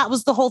 Well, and that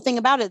was the whole thing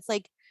about it. It's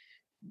like,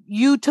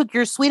 you took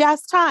your sweet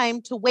ass time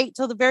to wait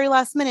till the very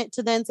last minute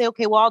to then say,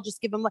 okay, well, I'll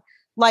just give him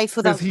life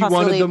without because he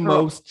wanted the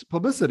most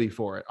publicity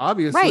for it,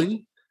 obviously.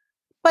 Right.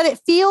 But it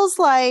feels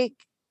like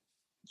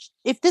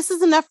if this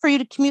is enough for you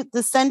to commute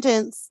the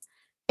sentence,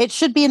 it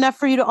should be enough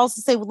for you to also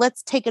say, well,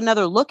 let's take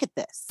another look at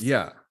this.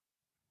 Yeah.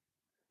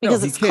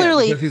 Because it's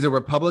clearly because he's a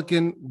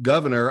Republican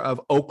governor of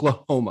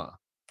Oklahoma.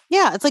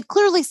 Yeah. It's like,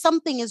 clearly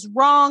something is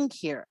wrong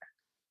here.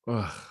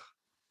 Ugh.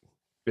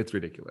 It's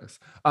ridiculous.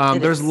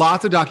 There's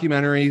lots of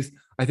documentaries.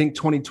 I think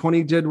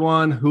 2020 did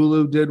one.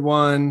 Hulu did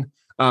one.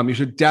 You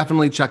should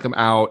definitely check them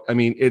out. I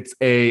mean, it's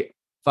a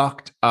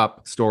fucked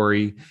up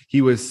story.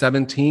 He was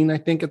 17, I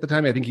think, at the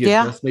time. I think he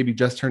had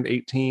just turned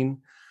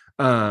 18.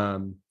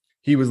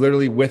 He was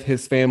literally with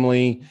his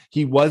family.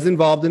 He was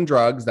involved in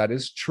drugs. That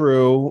is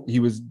true.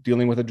 He was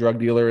dealing with a drug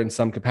dealer in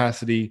some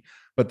capacity,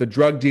 but the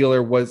drug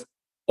dealer was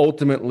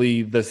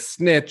ultimately the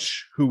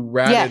snitch who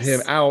ratted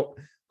him out,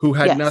 who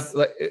had nothing.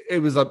 Like,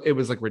 it was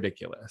like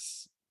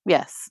ridiculous.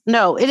 Yes.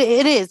 No, it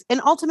is.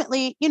 And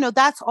ultimately,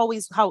 that's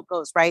always how it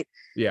goes, right?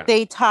 Yeah.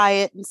 They tie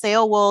it and say,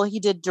 oh, well, he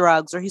did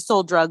drugs, or he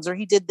sold drugs, or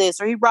he did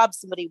this, or he robbed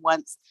somebody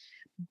once.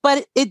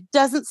 But it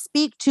doesn't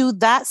speak to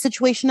that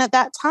situation at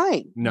that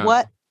time.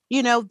 No.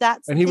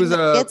 That's and he was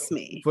gets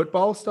me.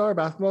 Football star,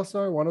 basketball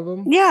star, one of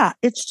them. Yeah.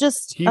 It's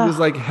just he was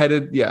like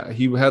headed. Yeah.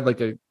 He had like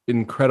an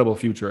incredible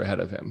future ahead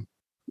of him.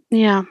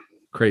 Yeah.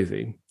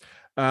 Crazy.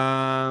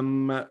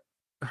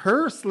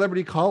 Her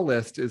celebrity call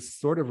list is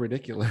sort of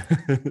ridiculous.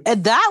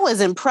 And that was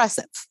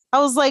impressive. I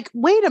was like,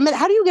 wait a minute.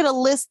 How do you get a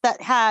list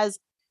that has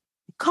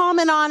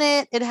Common on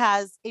it? It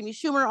has Amy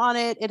Schumer on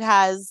it. It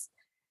has,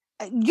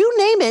 you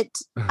name it.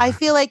 I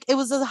feel like it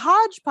was a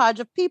hodgepodge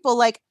of people.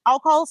 Like, I'll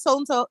call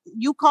so-and-so.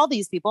 You call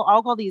these people.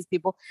 I'll call these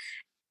people.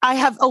 I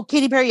have,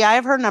 Katy Perry. Yeah, I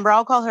have her number.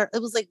 I'll call her.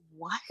 It was like,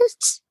 what?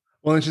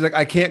 Well, and she's like,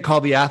 I can't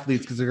call the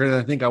athletes because they're going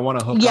to think I want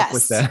to hook up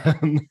with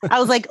them. I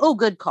was like, oh,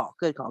 good call.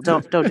 Good call.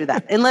 Don't do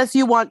that unless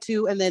you want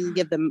to, and then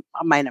give them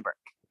my number.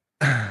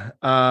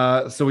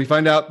 So we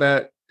find out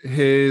that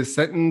his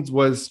sentence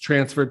was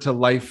transferred to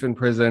life in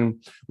prison,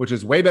 which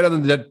is way better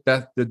than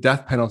the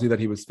death penalty that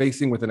he was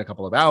facing within a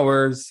couple of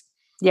hours.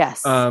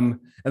 Yes. And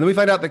then we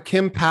find out that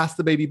Kim passed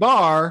the baby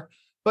bar.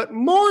 But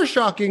more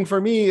shocking for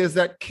me is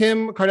that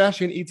Kim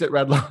Kardashian eats at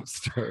Red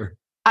Lobster.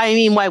 I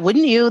mean, why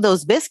wouldn't you?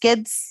 Those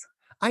biscuits.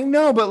 I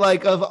know, but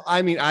I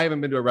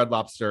haven't been to a Red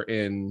Lobster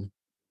in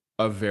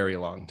a very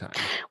long time.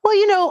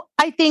 Well,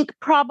 I think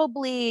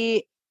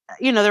probably,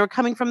 they were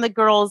coming from the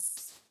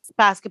girls'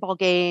 basketball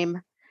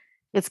game.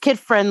 It's kid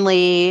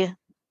friendly,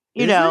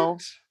 you know.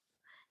 It?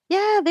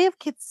 Yeah, they have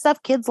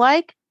stuff kids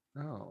like.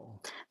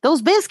 Oh.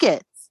 Those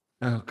biscuits.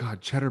 Oh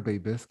God, Cheddar Bay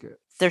biscuits.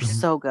 They're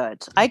so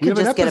good. I could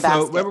just get a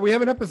basket. Remember, we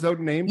have an episode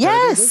named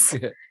Yes.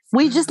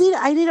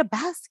 I need a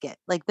basket.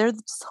 Like, they're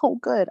so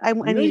good. I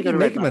need to go to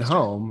make them at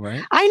home,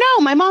 right? I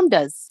know. My mom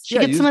does. She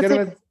gets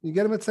them you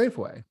get them at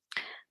Safeway.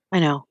 I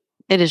know.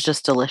 It is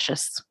just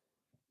delicious.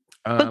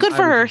 But good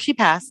for her. She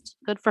passed.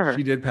 Good for her.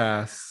 She did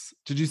pass.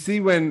 Did you see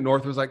when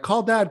North was like,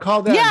 call dad?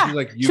 Yeah.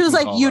 She was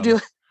like, you do.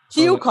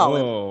 You call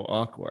him. Oh,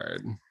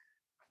 awkward.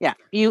 Yeah.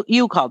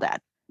 You call dad.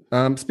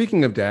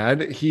 Speaking of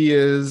dad, he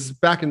is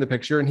back in the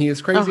picture and he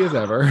is crazy as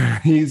ever.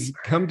 He's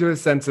come to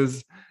his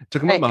senses.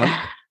 Took him a month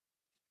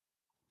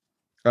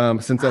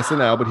since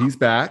SNL, but he's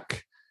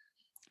back.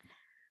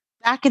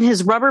 Back in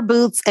his rubber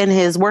boots and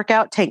his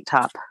workout tank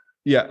top.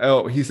 Yeah.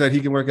 Oh, he said he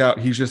can work out.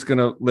 He's just going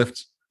to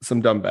lift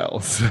some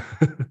dumbbells.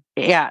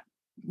 Yeah.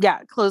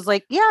 Clothes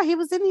he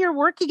was in here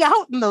working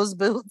out in those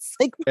boots.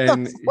 Like,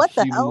 what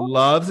the hell? He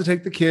loves to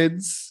take the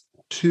kids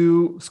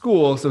to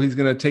school. So he's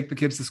going to take the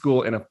kids to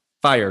school in a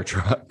fire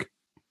truck.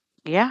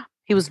 Yeah.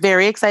 He was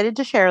very excited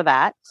to share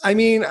that. I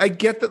mean, I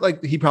get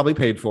that he probably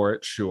paid for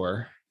it.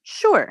 Sure.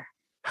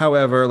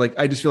 However,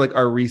 I just feel like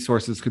our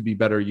resources could be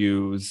better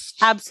used.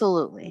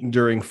 Absolutely.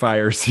 During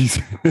fire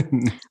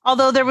season.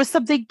 Although there was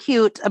something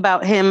cute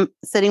about him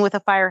sitting with a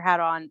fire hat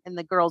on and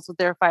the girls with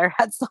their fire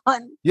hats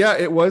on. Yeah,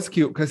 it was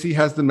cute because he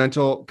has the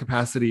mental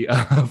capacity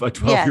of a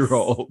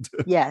 12-year-old.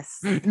 Yes.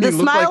 The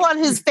smile on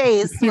his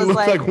face was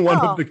like one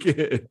of the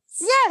kids.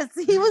 Yes,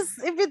 he was.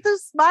 If it's the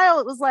smile,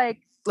 it was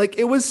like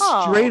it was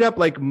straight up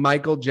like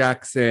Michael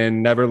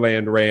Jackson,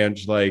 Neverland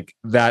Ranch,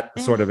 that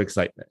sort of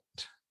excitement.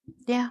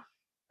 Yeah.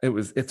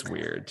 It's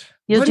weird.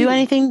 You'll do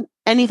anything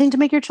to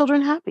make your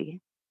children happy.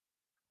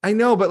 I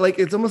know, but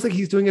it's almost like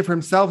he's doing it for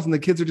himself and the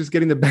kids are just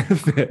getting the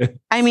benefit.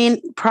 I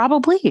mean,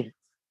 probably.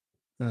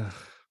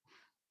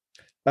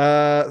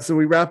 So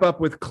we wrap up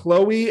with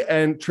Khloe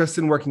and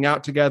Tristan working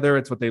out together.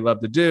 It's what they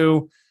love to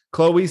do.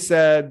 Khloe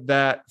said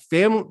that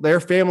their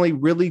family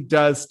really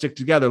does stick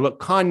together. Look,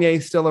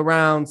 Kanye's still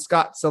around.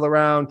 Scott's still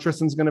around.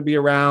 Tristan's going to be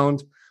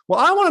around. Well,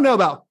 I want to know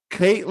about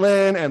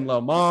Caitlyn and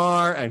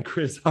Lamar and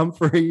Chris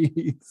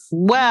Humphries.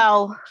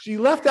 Well, she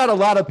left out a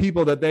lot of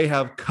people that they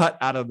have cut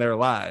out of their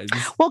lives.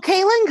 Well,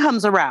 Caitlyn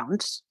comes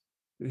around.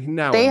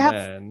 Now they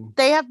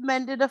have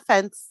mended a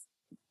fence,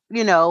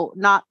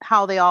 not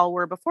how they all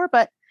were before,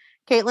 but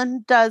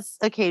Caitlyn does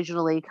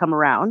occasionally come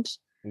around.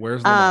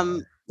 Where's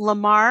Lamar?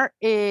 Lamar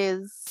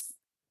is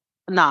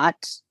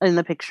not in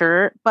the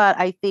picture, but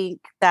I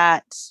think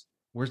that.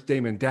 Where's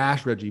Damon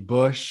Dash, Reggie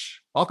Bush?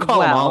 I'll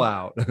call them all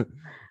out.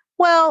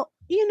 Well,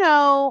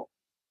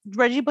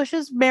 Reggie Bush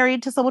is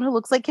married to someone who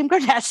looks like Kim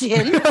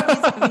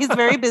Kardashian. He's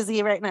very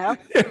busy right now.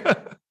 Yeah.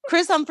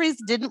 Chris Humphries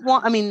didn't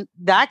want,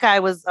 that guy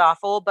was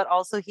awful, but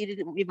also he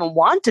didn't even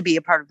want to be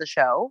a part of the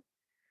show.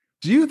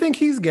 Do you think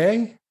he's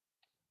gay?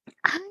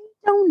 I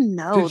don't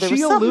know. Did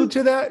she allude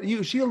to that?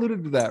 She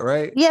alluded to that,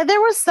 right? Yeah,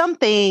 there was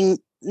something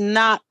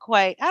not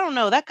quite. I don't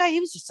know. That guy, he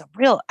was just a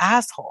real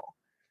asshole.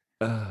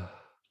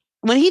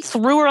 When he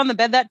threw her on the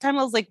bed that time,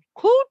 I was like,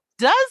 who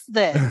does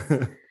this?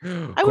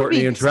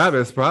 Courtney and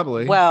Travis,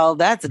 probably. Well,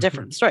 that's a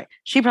different story.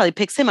 She probably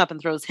picks him up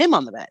and throws him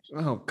on the bed.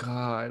 Oh,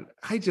 God.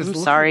 I'm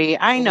sorry.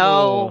 I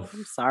know.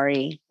 I'm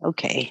sorry.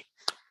 Okay.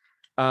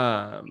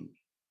 I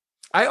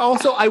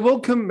will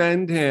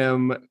commend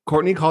him.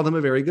 Courtney called him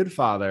a very good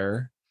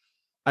father.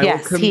 I will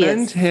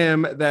commend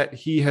him that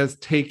he has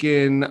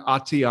taken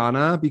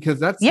Atiana because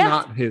that's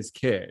not his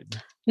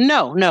kid.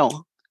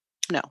 No.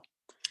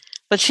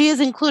 But she is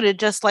included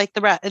just like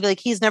the rest.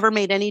 He's never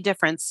made any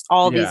difference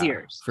all these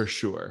years. For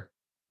sure.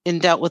 And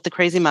dealt with the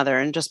crazy mother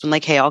and just been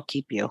like, hey, I'll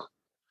keep you.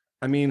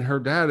 Her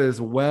dad's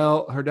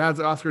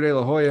Oscar De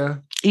La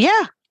Hoya.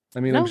 Yeah.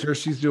 I'm sure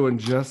she's doing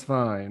just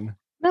fine.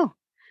 No.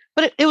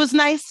 But it was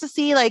nice to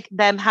see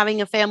them having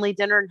a family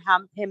dinner and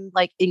have him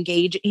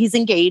engage. He's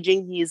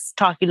engaging. He's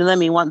talking to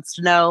them. He wants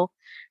to know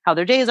how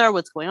their days are,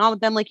 what's going on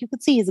with them. You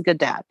could see he's a good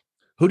dad.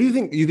 Who do you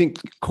think? You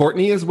think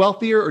Courtney is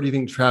wealthier or do you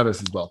think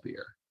Travis is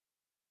wealthier?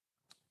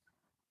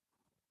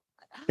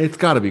 It's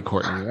got to be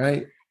Courtney,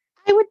 right?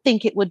 I would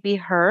think it would be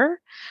her,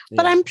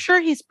 but I'm sure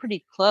he's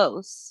pretty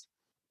close.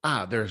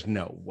 There's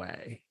no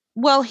way.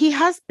 Well, he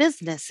has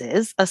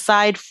businesses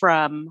aside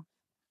from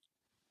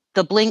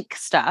the Blink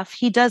stuff.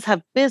 He does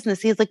have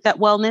business. He has like that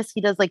wellness.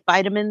 He does like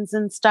vitamins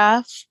and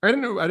stuff. I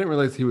didn't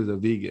realize he was a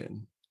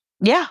vegan.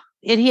 Yeah.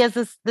 And he has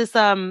this, they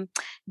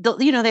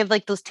have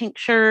like those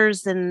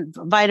tinctures and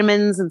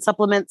vitamins and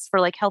supplements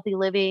for like healthy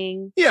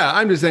living. Yeah.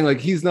 I'm just saying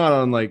like, he's not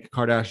on like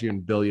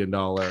Kardashian $1 billion.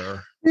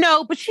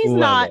 No, but she's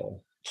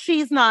level.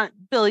 not $1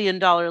 billion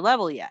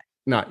level yet.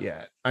 Not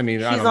yet. I mean,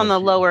 she's on the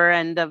lower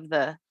end of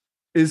the.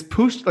 Isn't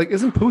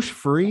Poosh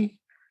free?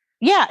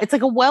 Yeah, it's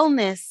like a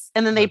wellness,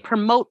 and then they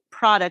promote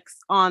products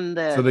on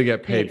the. So they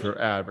get paid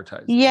for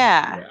advertising.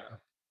 Yeah.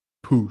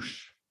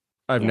 Poosh.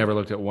 I've never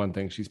looked at one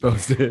thing she's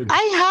posted.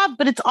 I have,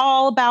 but it's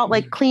all about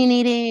like clean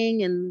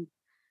eating and.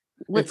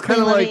 It's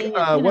kind of like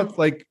what's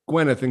like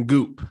Gwyneth and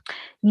Goop.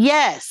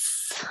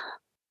 Yes.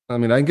 I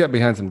mean, I can get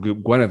behind some Goop.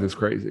 Gwyneth is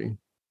crazy.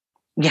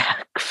 Yeah.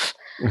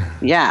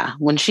 Yeah.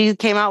 When she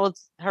came out with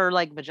her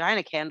like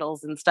vagina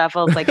candles and stuff,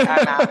 I was like,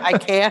 I'm out. I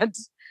can't.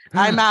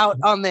 I'm out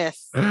on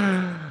this.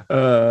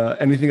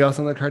 Anything else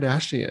on the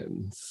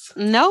Kardashians?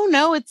 No.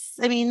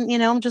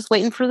 I'm just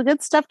waiting for the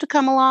good stuff to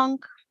come along.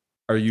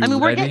 Are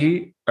you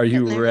ready? Are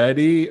you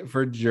ready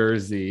for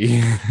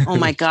Jersey? Oh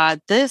my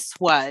God. This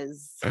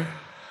was.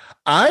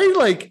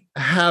 I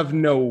have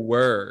no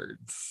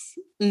words.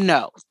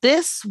 No,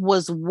 this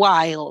was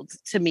wild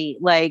to me.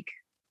 Like,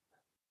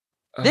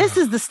 this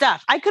is the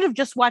stuff. I could have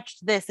just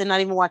watched this and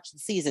not even watched the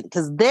season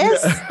because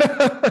this.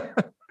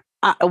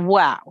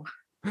 Wow.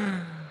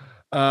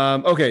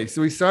 Okay,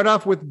 so we start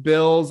off with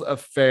Bill's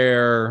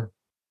affair.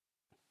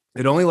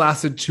 It only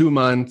lasted 2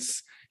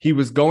 months. He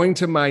was going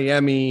to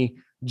Miami.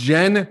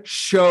 Jen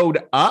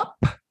showed up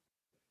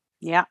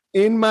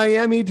in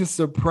Miami to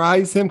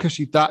surprise him because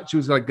she thought she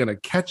was like going to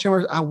catch him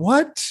or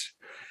what?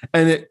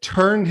 And it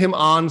turned him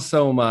on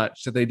so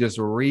much that they just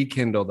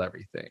rekindled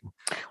everything.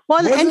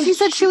 Well, and she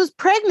said she was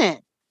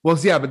pregnant. Well,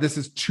 yeah, but this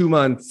is 2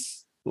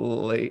 months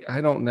late.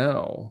 I don't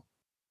know.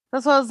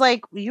 That's why I was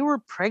like, you were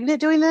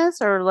pregnant doing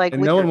this, or like,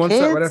 and with no one wants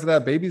kids? that right after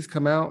that baby's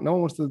come out. No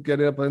one wants to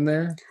get up in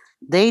there.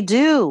 They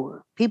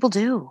do. People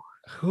do.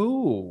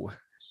 Who?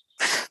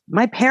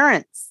 My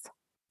parents.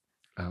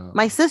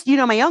 My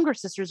sister. My younger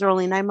sisters are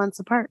only 9 months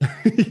apart.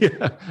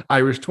 Yeah,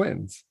 Irish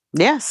twins.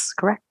 Yes,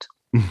 correct.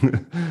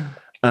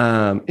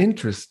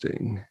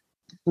 Interesting.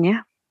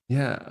 Yeah.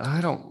 Yeah,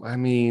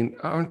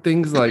 aren't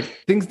things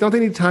don't they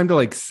need time to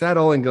like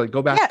settle and like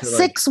go back to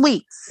 6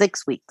 weeks.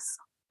 6 weeks.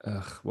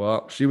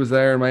 Well, she was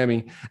there in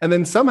Miami. And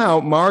then somehow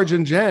Marge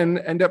and Jen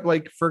end up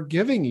like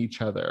forgiving each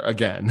other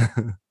again.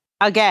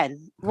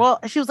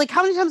 Well, she was like,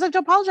 how many times do I have to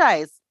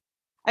apologize?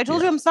 I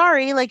told you I'm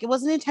sorry. Like, it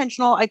wasn't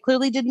intentional. I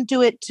clearly didn't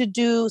do it to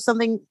do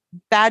something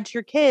bad to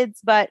your kids,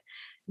 but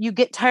you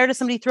get tired of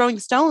somebody throwing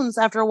stones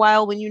after a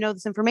while when you know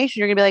this information.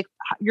 You're going to be like,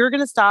 you're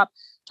going to stop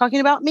talking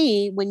about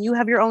me when you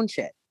have your own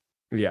shit.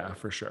 Yeah,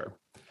 for sure.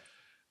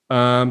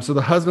 So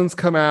the husbands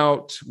come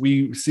out.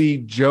 We see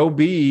Joe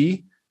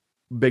B.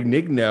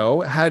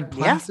 Benigno had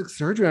plastic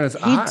surgery on his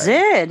eye. He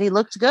did. He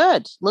looked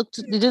good. He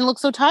didn't look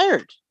so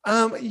tired.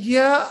 What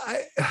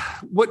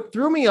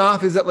threw me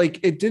off is that like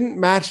it didn't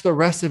match the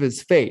rest of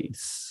his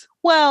face.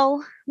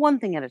 Well, one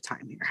thing at a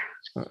time here.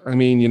 I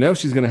mean,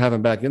 she's going to have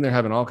him back in there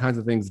having all kinds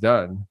of things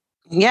done.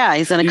 Yeah,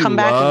 he's going to come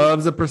back. He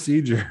loves a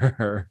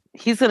procedure.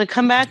 He's going to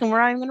come back and we're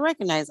not even going to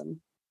recognize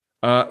him.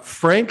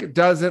 Frank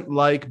doesn't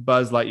like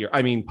Buzz Lightyear.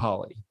 I mean,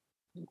 Polly.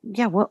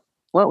 Yeah, what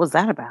was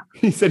that about?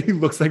 He said he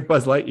looks like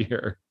Buzz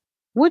Lightyear.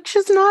 Which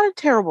is not a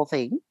terrible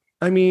thing.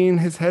 I mean,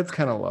 his head's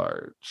kind of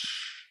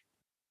large.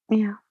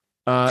 Yeah.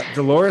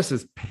 Dolores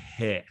is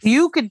pissed.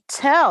 You could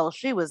tell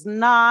she was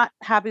not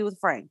happy with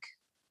Frank.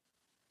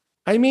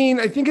 I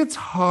mean, I think it's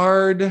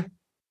hard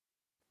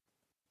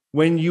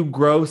when you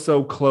grow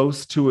so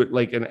close to it,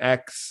 like an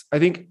ex. I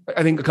think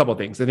a couple of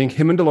things. I think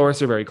him and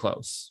Dolores are very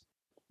close.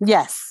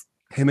 Yes.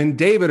 Him and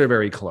David are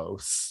very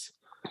close.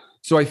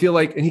 So I feel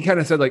like, and he kind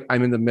of said like,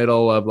 I'm in the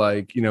middle of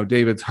like,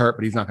 David's hurt,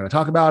 but he's not going to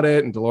talk about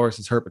it. And Dolores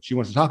is hurt, but she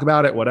wants to talk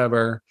about it,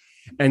 whatever.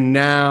 And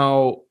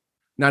now,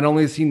 not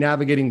only is he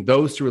navigating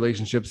those two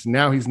relationships,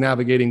 now he's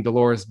navigating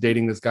Dolores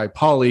dating this guy,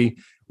 Paulie,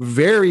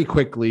 very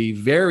quickly,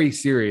 very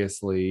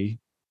seriously.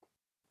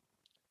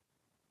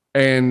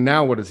 And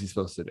now what is he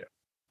supposed to do?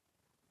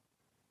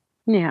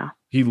 Yeah.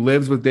 He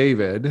lives with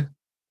David.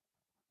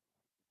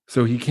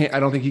 So he can't, I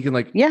don't think he can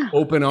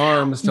open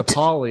arms to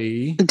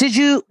Paulie. Did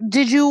you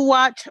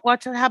watch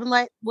what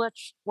happened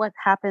what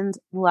happens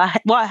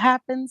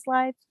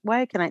live?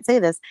 Why can I say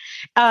this?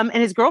 And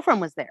his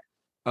girlfriend was there.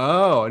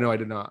 Oh, no, I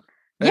did not.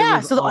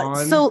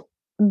 So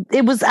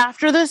it was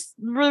after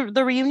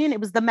the reunion,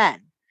 it was the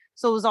men.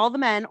 So it was all the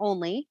men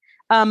only.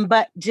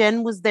 But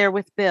Jen was there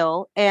with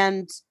Bill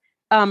and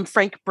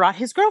Frank brought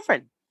his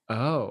girlfriend.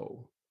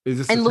 Oh. Is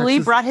this and Louis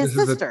brought his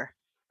sister.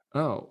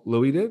 Oh,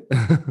 Louis did?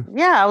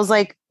 Yeah, I was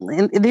like,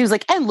 and he was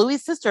like, and Louis'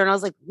 sister. And I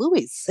was like,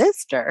 Louis'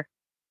 sister?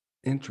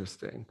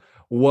 Interesting.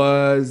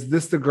 Was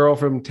this the girl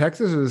from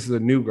Texas or this is a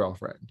new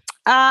girlfriend?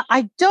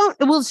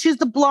 She's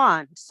the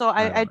blonde. So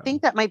I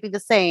think that might be the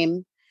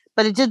same,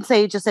 but it did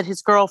say, it just said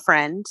his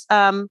girrlfriend.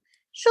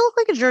 She looked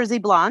like a Jersey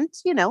blonde,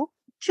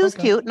 She was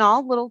Okay. cute and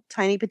all, little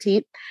tiny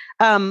petite.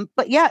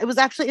 But yeah, it was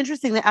actually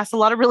interesting. They asked a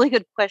lot of really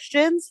good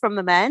questions from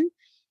the men.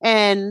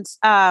 And,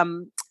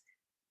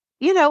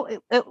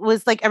 it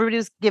was like everybody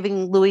was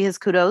giving Louis his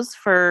kudos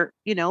for,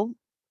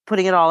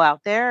 putting it all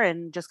out there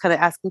and just kind of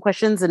asking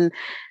questions. And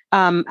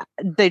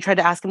they tried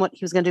to ask him what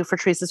he was going to do for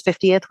Teresa's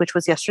 50th, which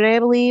was yesterday, I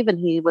believe. And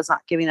he was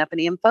not giving up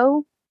any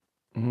info.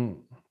 Mhm.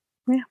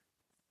 Yeah.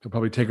 He'll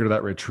probably take her to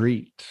that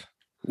retreat.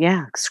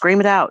 Yeah. Scream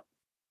it out.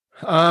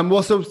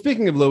 Well, so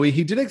speaking of Louis,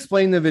 he did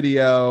explain the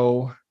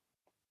video.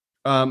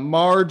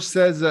 Marge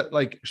says that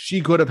like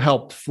she could have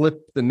helped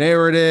flip the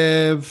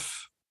narrative.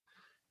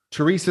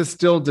 Teresa's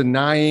still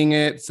denying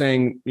it,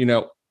 saying,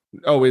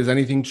 oh, is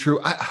anything true?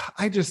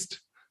 I just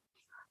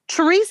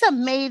Teresa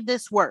made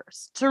this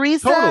worse.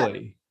 Teresa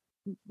totally.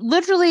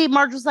 Literally,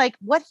 Marge was like,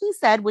 what he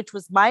said, which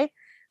was my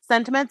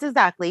sentiments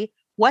exactly.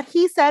 What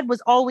he said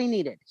was all we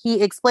needed.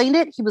 He explained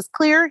it. He was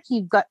clear.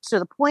 He got to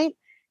the point.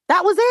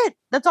 That was it.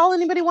 That's all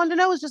anybody wanted to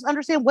know, is just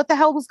understand what the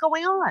hell was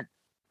going on.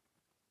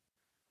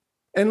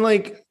 And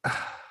like,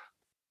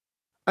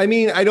 I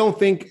mean, I don't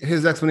think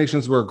his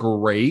explanations were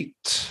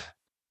great.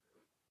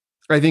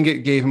 I think it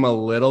gave him a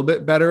little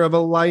bit better of a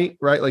light,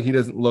 right? Like he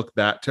doesn't look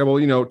that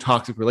terrible,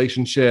 toxic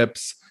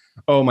relationships.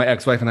 Oh, my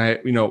ex-wife and I,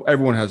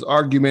 everyone has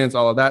arguments,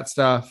 all of that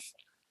stuff.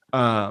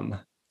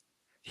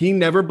 He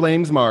never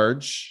blames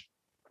Marge.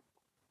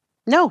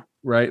 No.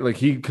 Right? Like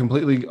he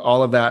completely,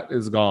 all of that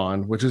is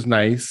gone, which is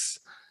nice.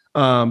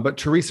 But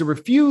Teresa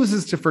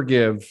refuses to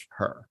forgive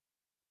her.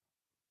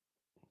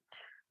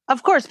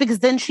 Of course, because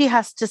then she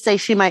has to say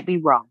she might be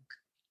wrong.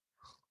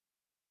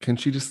 Can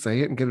she just say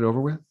it and get it over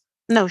with?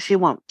 No, she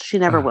won't. She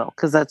never will,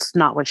 because that's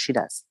not what she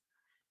does.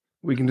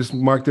 We can just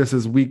mark this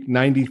as week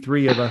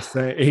 93 of us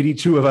saying,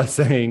 82 of us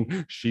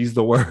saying she's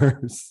the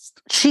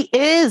worst. She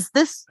is.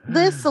 This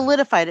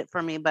solidified it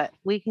for me, but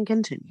we can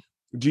continue.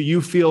 Do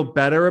you feel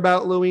better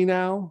about Louis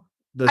now?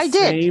 I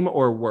did. Same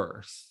or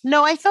worse?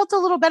 No, I felt a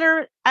little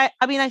better. I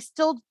mean, I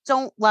still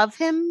don't love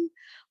him,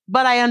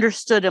 but I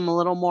understood him a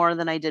little more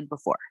than I did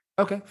before.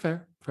 Okay,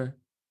 fair.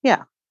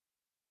 Yeah.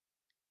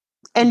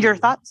 And your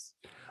thoughts?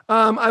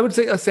 I would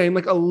say the same,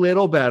 like a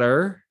little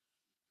better,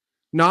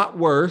 not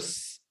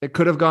worse. It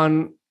could have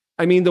gone.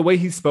 I mean, the way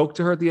he spoke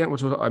to her at the end,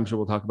 which I'm sure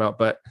we'll talk about,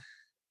 but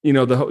he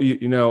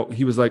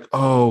was like,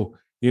 "Oh,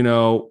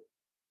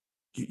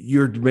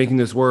 you're making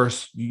this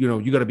worse.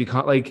 You got to be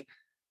like."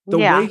 The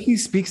way he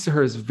speaks to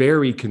her is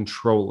very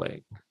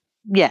controlling.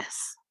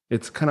 Yes,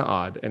 it's kind of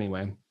odd.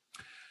 Anyway,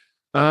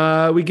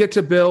 we get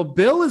to Bill.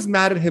 Bill is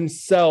mad at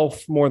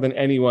himself more than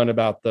anyone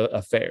about the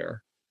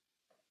affair.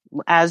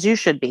 As you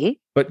should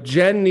be. But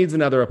Jen needs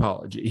another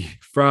apology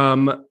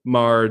from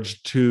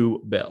Marge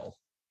to Bill.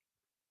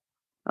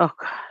 Oh,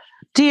 God.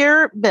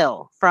 Dear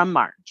Bill from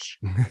Marge.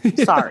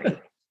 Sorry.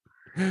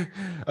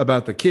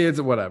 About the kids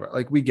or whatever.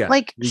 Like, we get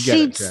like we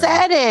she get it,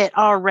 said it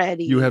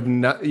already. You have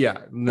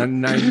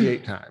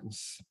 98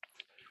 times.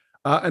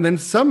 And then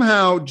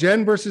somehow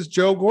Jen versus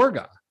Joe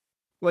Gorga.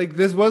 Like,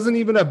 this wasn't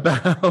even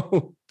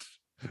about...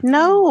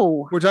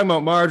 No. We're talking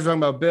about Marge, we're talking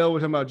about Bill, we're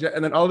talking about Jen.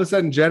 And then all of a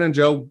sudden, Jen and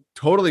Joe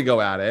totally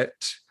go at it.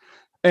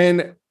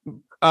 And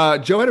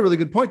Joe had a really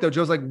good point, though.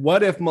 Joe's like,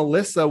 what if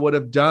Melissa would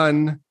have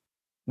done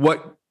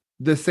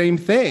the same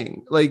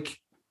thing? Like,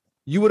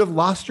 you would have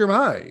lost your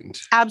mind.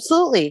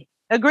 Absolutely.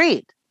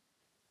 Agreed.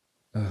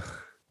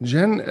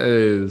 Jen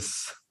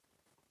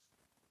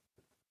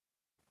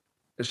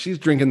she's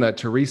drinking that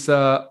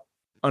Teresa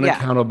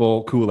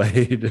unaccountable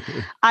Kool-Aid.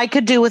 I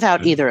could do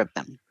without either of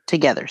them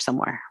together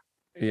somewhere.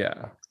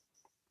 Yeah.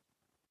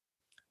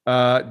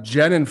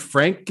 Jen and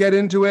Frank get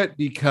into it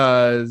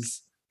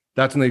because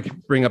that's when they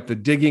bring up the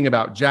digging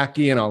about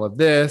Jackie and all of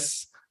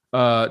this.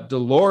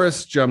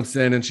 Dolores jumps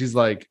in and she's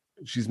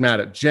mad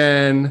at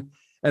Jen.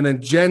 And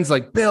then Jen's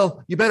like,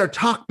 Bill, you better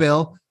talk,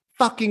 Bill.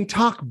 Fucking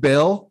talk,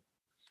 Bill.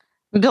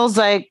 Bill's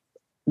like,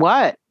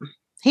 what?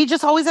 He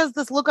just always has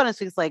this look on his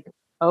face like,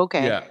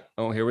 okay. Yeah.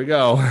 Oh, here we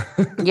go.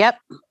 Yep.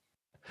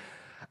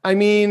 I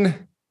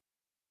mean,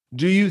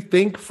 do you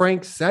think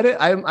Frank said it?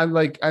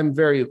 I'm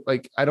very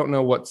I don't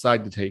know what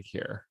side to take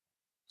here.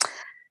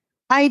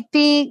 I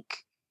think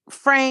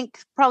Frank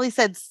probably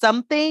said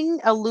something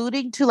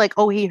alluding to like,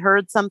 oh, he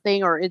heard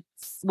something or it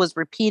was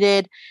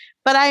repeated.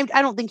 But I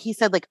don't think he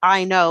said like,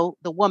 I know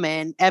the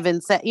woman.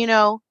 Evan said,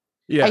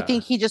 Yeah. I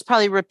think he just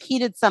probably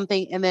repeated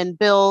something. And then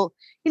Bill,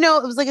 it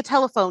was like a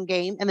telephone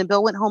game. And then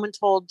Bill went home and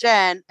told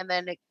Jen and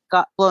then it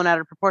got blown out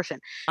of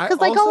proportion. I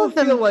also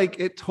feel like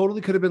it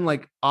totally could have been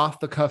like off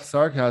the cuff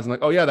sarcasm.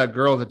 Like, oh yeah, that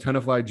girl is a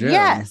Tenafly Jen.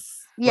 Yes.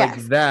 Like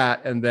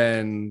that. And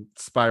then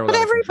spiral. But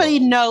everybody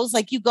knows,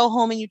 like you go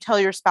home and you tell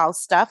your spouse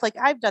stuff. Like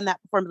I've done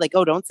that before. And be like,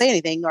 oh, don't say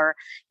anything. Or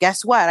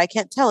guess what? I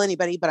can't tell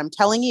anybody, but I'm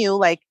telling you,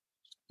 like,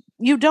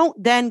 you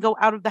don't then go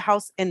out of the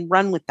house and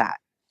run with that.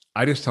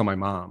 I just tell my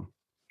mom.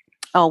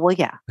 Oh, well,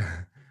 yeah.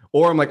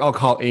 Or I'm like, I'll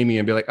call Amy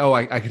and be like, oh,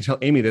 I can tell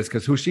Amy this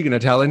because who's she going to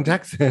tell in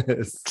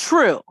Texas?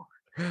 True.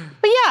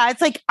 But yeah,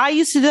 it's like I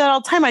used to do that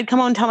all the time. I'd come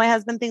home and tell my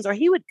husband things, or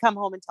he would come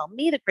home and tell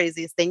me the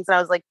craziest things. And I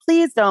was like,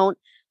 please don't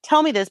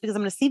tell me this because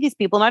I'm going to see these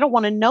people and I don't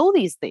want to know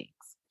these things.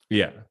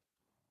 Yeah.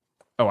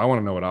 Oh, I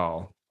want to know it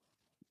all.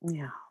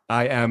 Yeah.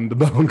 I am the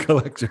bone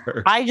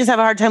collector. I just have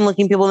a hard time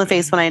looking people in the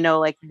face when I know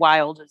like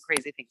wild and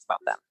crazy things about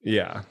them.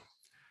 Yeah.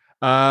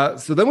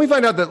 So then we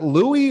find out that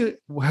Louis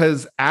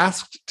has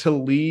asked to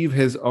leave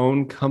his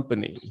own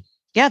company.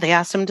 Yeah, they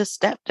asked him to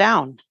step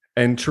down.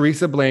 And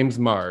Teresa blames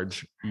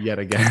Marge yet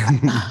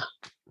again.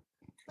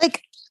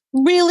 Like,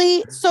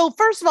 really? So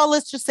first of all,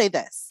 let's just say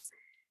this.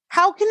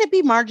 How can it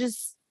be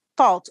Marge's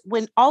fault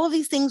when all of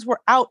these things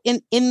were out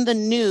in the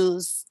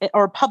news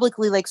or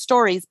publicly like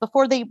stories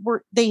before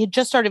they had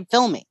just started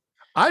filming?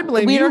 I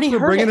blame you for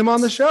bringing him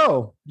on the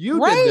show.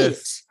 You did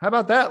this. How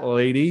about that,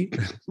 lady?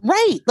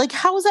 Right. Like,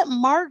 how is that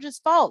Marge's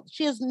fault?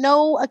 She has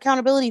no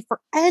accountability for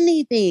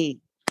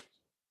anything.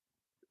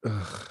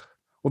 Ugh.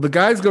 Well, the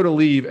guys go to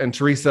leave and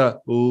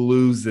Teresa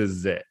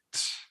loses it.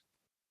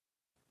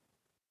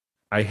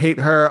 I hate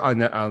her.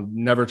 I'll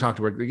never talk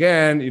to her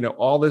again. You know,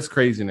 all this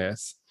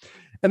craziness.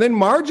 And then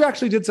Marge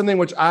actually did something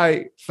which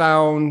I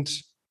found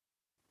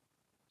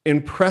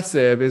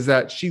impressive, is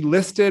that she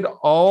listed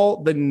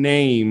all the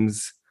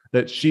names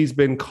that she's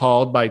been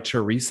called by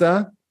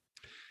Teresa.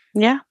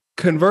 Yeah.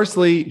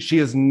 Conversely, she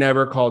has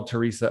never called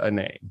Teresa a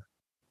name.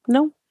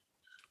 No.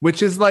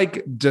 Which is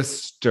like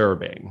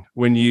disturbing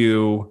when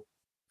you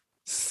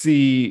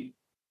see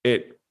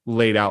it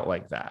laid out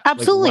like that.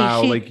 Absolutely. Like,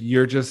 wow, like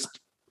you're just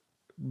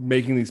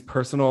making these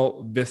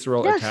personal,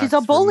 visceral attacks. She's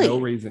a bully. For no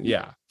reason.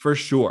 Yeah, for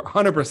sure.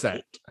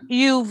 100%.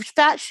 You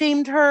fat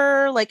shamed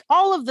her, like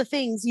all of the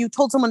things. You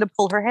told someone to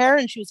pull her hair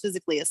and she was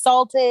physically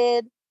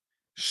assaulted.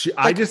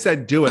 I just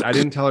said do it. I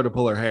didn't tell her to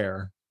pull her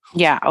hair.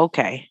 Yeah,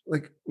 okay.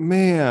 Like,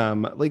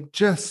 ma'am, like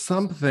just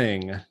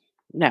something.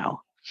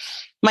 No.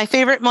 My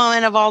favorite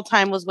moment of all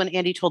time was when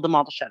Andy told them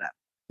all to shut up.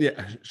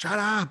 Yeah, shut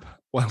up.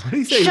 Well, what did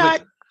he say?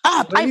 Shut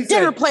up. I have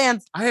dinner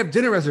plans. I have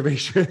dinner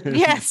reservations.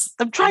 Yes,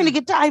 I'm trying to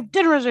get I have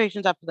dinner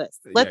reservations after this.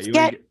 Let's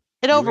get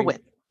it over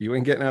with. You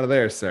ain't getting out of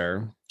there,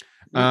 sir.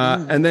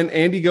 And then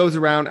Andy goes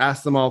around,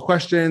 asks them all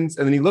questions,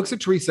 and then he looks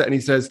at Teresa and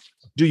he says,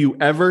 do you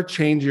ever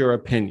change your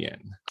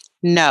opinion?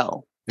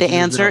 No. The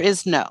answer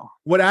is no.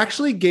 What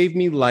actually gave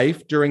me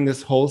life during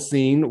this whole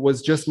scene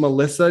was just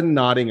Melissa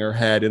nodding her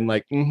head and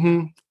like,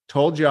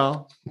 told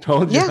y'all,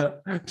 told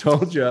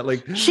you.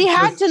 Like, she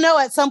had to know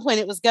at some point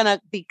it was going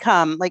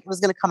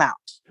to come out.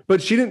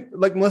 But she didn't,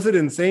 like, Melissa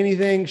didn't say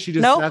anything. She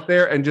just sat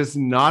there and just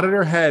nodded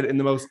her head in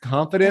the most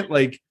confident,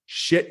 like,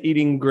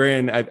 shit-eating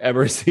grin I've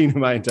ever seen in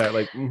my entire,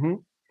 like,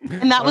 And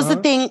that was the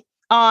thing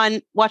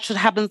on Watch What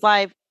Happens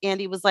Live.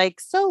 Andy was like,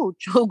 so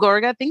Joe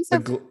Gorga, things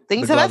have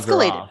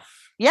escalated.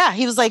 Yeah,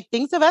 he was like,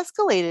 things have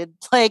escalated.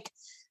 Like,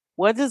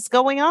 what is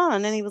going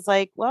on? And he was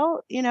like,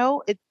 well, he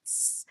was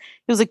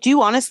like, do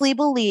you honestly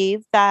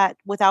believe that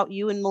without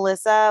you and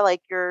Melissa,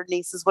 like your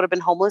nieces would have been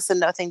homeless and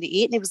nothing to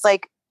eat? And he was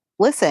like,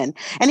 listen,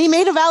 and he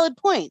made a valid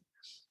point.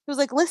 He was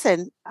like,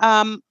 listen,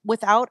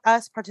 without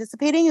us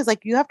participating, is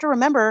like, you have to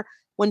remember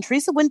when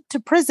Teresa went to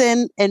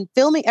prison and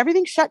filming,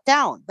 everything shut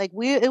down. Like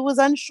it was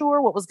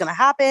unsure what was going to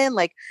happen,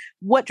 like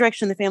what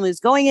direction the family was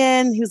going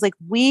in. He was like,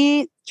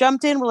 we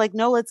jumped in. We're like,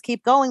 no, let's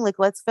keep going. Like,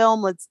 let's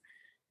film. Let's,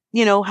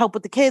 help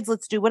with the kids.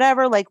 Let's do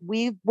whatever. Like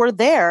we were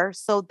there.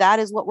 So that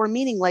is what we're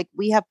meaning. Like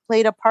we have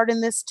played a part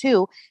in this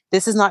too.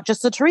 This is not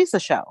just a Teresa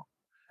show.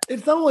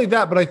 It's not only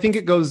that, but I think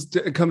it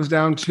comes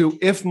down to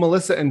if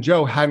Melissa and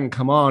Joe hadn't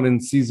come on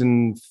in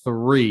season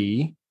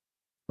 3,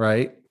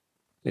 right?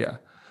 Yeah.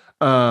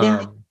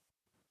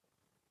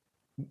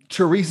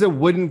 Teresa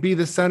wouldn't be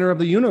the center of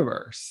the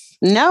universe.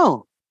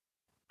 No.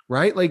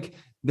 Right? Like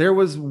there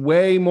was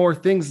way more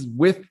things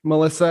with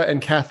Melissa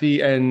and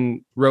Kathy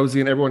and Rosie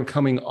and everyone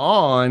coming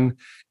on.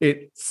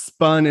 It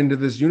spun into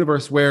this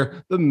universe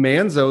where the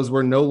Manzos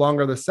were no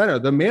longer the center.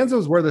 The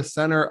Manzos were the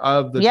center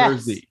of the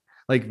Jersey.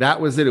 Like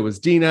that was it. It was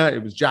Dina,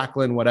 it was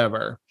Jacqueline,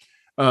 whatever.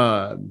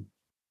 And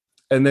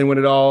then when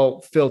it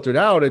all filtered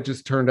out, it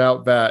just turned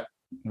out that,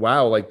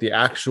 wow, like the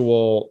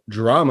actual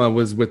drama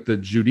was with the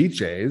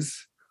Giudices.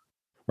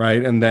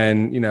 Right. And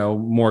then,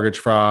 mortgage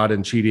fraud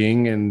and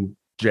cheating and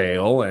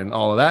jail and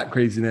all of that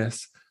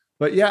craziness.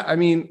 But yeah, I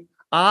mean,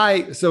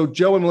 so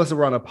Joe and Melissa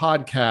were on a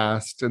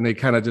podcast and they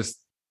kind of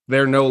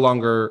they're no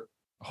longer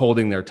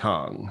holding their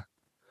tongue.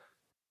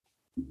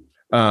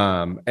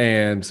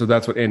 And so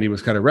that's what Andy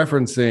was kind of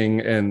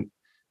referencing. And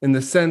in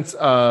the sense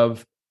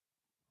of,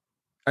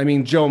 I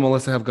mean, Joe and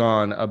Melissa have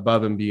gone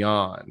above and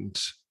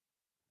beyond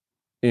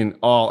in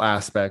all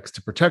aspects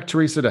to protect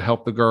Teresa, to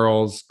help the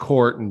girls,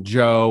 Court and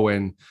Joe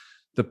and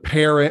the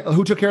parent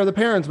who took care of the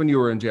parents when you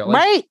were in jail.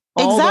 Like, right.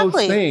 All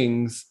exactly. those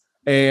things.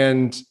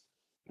 And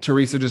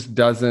Teresa just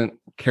doesn't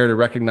care to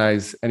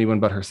recognize anyone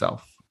but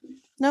herself.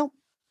 No,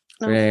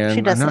 and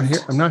she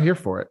doesn't. I'm not here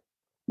for it.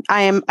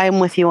 I'm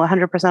with you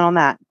 100% on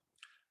that.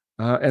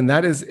 And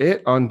that is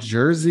it on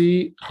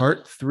Jersey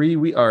Part 3.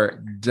 We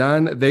are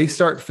done. They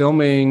start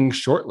filming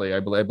shortly. I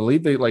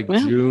believe they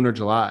June or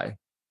July.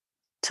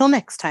 Till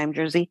next time,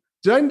 Jersey.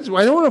 I don't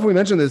know if we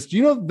mentioned this. Do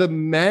you know the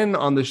men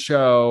on the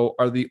show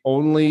are the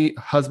only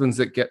husbands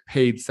that get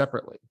paid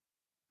separately?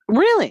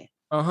 Really?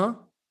 Uh-huh.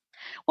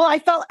 Well,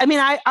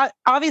 I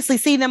obviously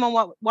see them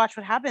on Watch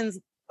What Happens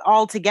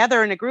all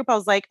together in a group, I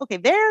was like, okay,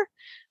 they're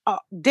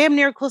damn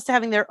near close to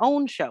having their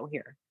own show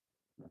here.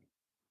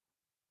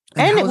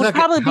 And it would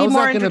probably be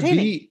more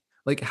entertaining.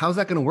 How's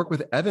that going to work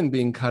with Evan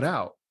being cut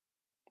out?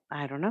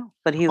 I don't know.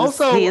 But he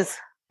is.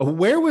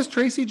 Where was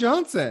Tracy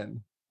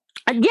Johnson?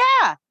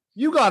 Yeah.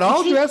 You got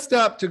all dressed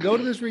up to go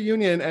to this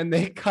reunion and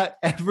they cut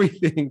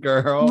everything,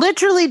 girl.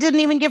 Literally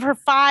didn't even give her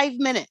 5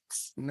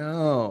 minutes.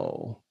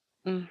 No.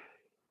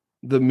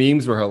 The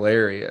memes were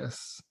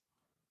hilarious.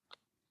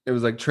 It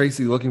was like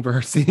Tracy looking for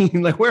her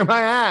scene. Like, where am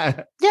I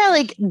at? Yeah,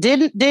 like,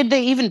 did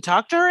they even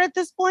talk to her at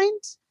this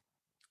point?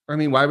 I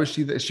mean, why was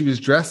she was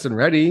dressed and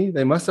ready.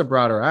 They must have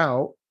brought her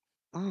out.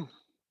 Oh,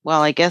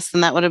 well, I guess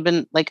then that would have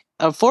been like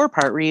a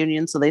 4-part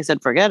reunion. So they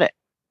said, forget it.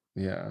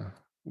 Yeah.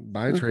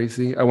 Bye,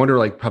 Tracy. I wonder,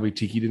 like, probably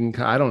Tiki didn't.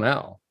 I don't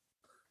know.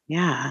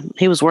 Yeah,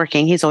 he was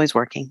working. He's always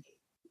working.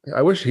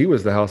 I wish he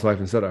was the housewife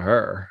instead of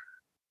her.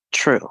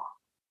 True.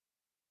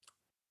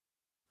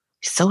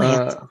 He's so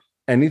handsome.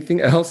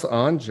 Anything else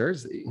on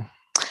Jersey?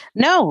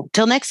 No.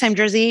 Till next time,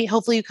 Jersey.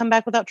 Hopefully you come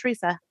back without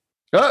Teresa.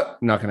 Oh,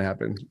 not going to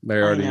happen.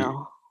 They already. I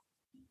know.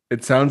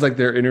 It sounds like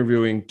they're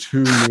interviewing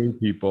 2 new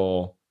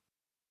people.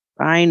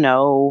 I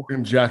know.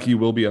 And Jackie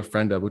will be a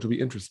friend of, which will be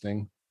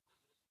interesting.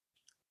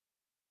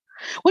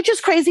 Which is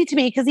crazy to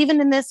me, because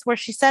even in this, where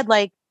she said,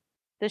 like,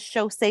 this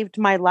show saved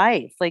my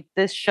life. Like,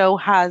 this show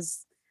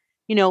has,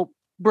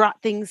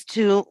 brought things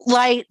to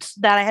light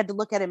that I had to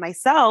look at it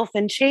myself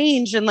and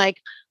change and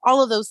like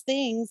all of those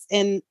things.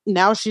 And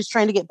now she's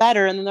trying to get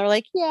better. And then they're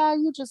like, yeah,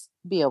 you just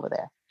be over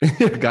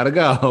there. Gotta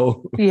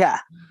go. Yeah.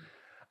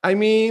 I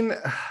mean,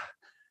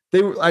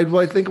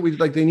 I think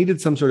they needed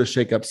some sort of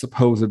shakeup,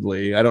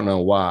 supposedly. I don't know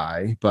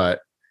why,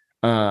 but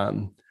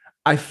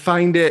I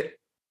find it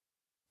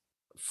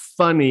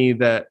funny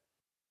that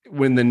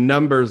when the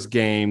numbers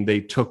game, they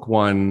took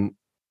one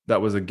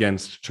that was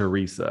against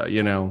Teresa,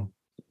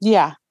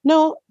 Yeah.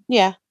 No.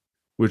 Yeah.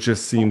 Which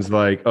just seems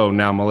like, oh,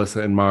 now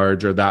Melissa and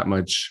Marge are that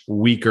much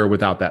weaker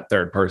without that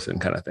third person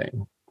kind of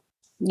thing.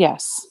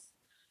 Yes.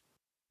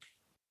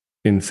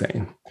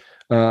 Insane.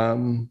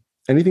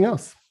 Anything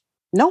else?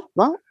 No.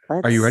 Well,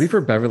 are you ready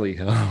for Beverly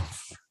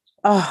Hills?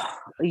 Oh,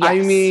 yes. I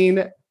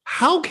mean,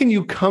 how can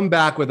you come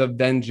back with a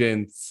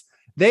vengeance?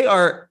 They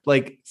are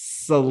like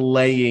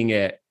slaying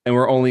it, and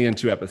we're only in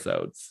 2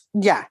 episodes.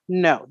 Yeah,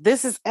 no,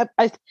 this is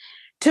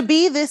to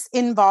be this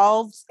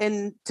involved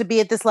and to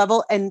be at this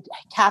level, and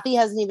Kathy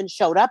hasn't even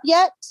showed up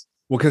yet.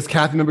 Well, because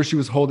Kathy, remember, she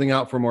was holding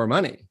out for more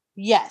money.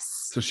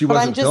 Yes. So she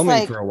wasn't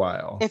filming for a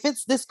while. If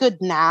it's this good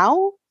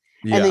now,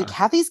 and then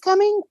Kathy's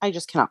coming, I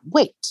just cannot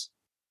wait.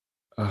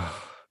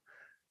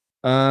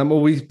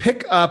 Well, we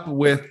pick up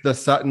with the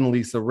Sutton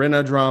Lisa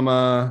Rinna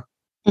drama,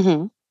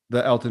 the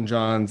Elton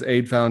John's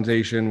Aid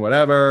Foundation,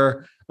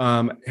 whatever.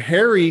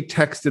 Harry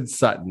texted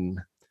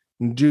Sutton.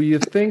 Do you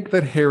think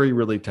that Harry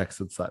really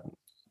texted Sutton?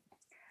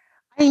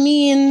 I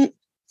mean,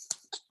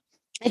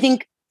 I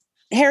think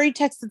Harry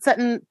texted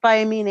Sutton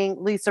by meaning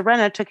Lisa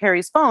Rinna took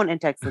Harry's phone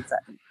and texted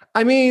Sutton.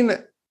 I mean,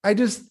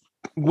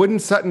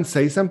 wouldn't Sutton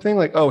say something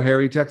like, oh,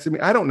 Harry texted me?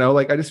 I don't know.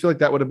 Like, I just feel like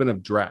that would have been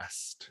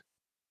addressed.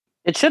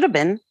 It should have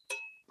been.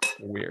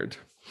 Weird.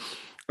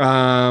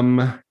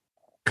 Kyle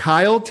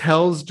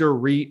tells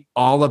Dorit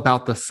all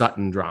about the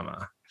Sutton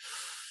drama.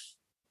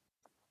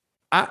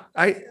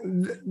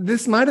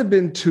 This might have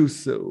been too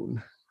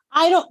soon.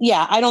 I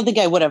don't think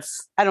I would have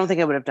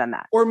done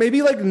that. Or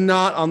maybe like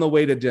not on the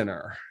way to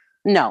dinner.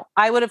 No,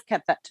 I would have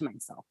kept that to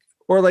myself.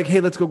 Or like, hey,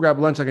 let's go grab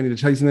lunch. Like, I need to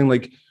tell you something.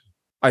 Like,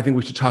 I think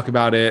we should talk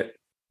about it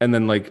and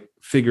then like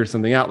figure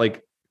something out.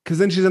 Like, because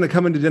then she's going to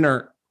come into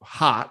dinner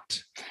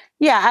hot.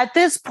 Yeah, at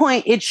this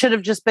point, it should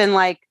have just been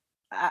like,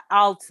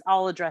 I'll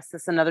address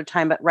this another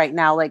time. But right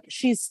now, like,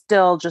 she's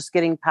still just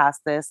getting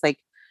past this. Like,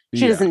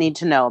 she doesn't need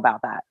to know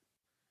about that.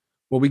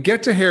 Well, we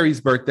get to Harry's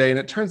birthday, and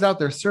it turns out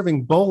they're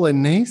serving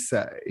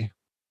bolognese.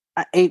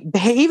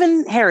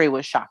 Even Harry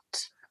was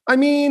shocked. I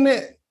mean,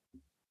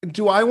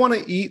 do I want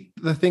to eat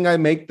the thing I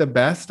make the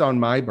best on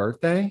my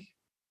birthday?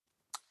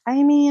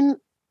 I mean,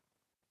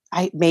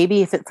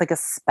 maybe if it's like a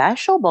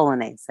special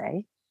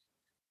bolognese,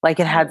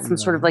 like it had some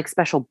sort of like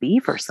special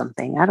beef or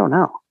something. I don't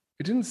know.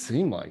 It didn't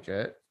seem like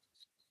it.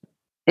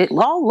 It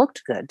all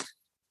looked good.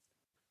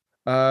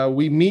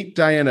 We meet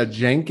Diana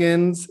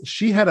Jenkins.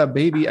 She had a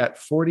baby at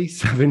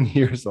 47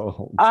 years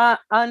old.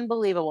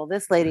 Unbelievable.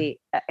 This lady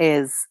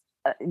is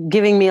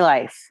giving me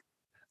life.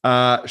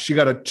 She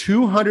got a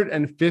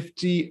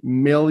 $250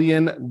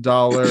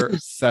 million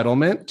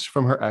settlement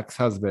from her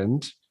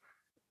ex-husband.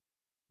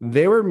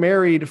 They were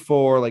married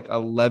for like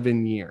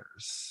 11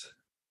 years.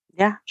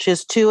 Yeah. She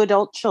has 2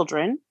 adult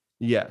children.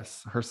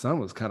 Yes. Her son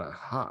was kind of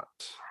hot.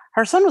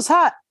 Her son was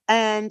hot.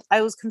 And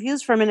I was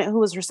confused for a minute who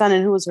was her son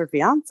and who was her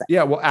fiance.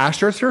 Yeah, well,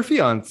 Asher's her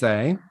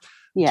fiance.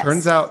 Yes.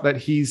 Turns out that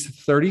he's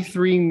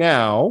 33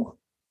 now.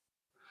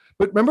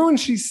 But remember when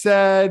she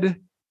said,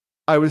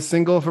 I was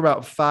single for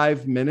about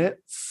 5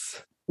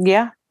 minutes?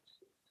 Yeah.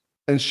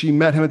 And she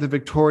met him at the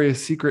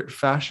Victoria's Secret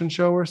fashion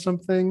show or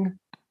something?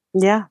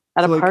 Yeah,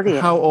 at a party.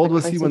 How old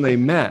was he when they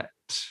met?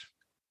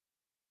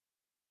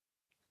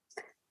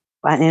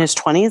 In his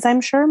 20s,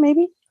 I'm sure,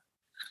 maybe.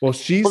 Well,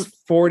 she's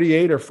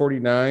 48 or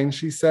 49,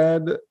 she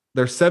said.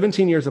 They're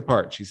 17 years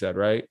apart, she said,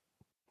 right?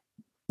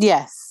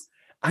 Yes,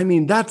 I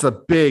mean, that's a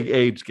big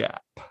age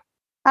gap.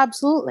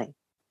 absolutely.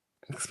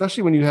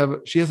 Especially when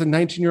she has a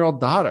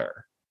 19-year-old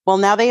daughter. Well,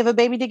 now they have a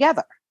baby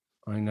together.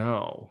 I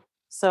know.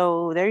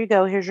 So there you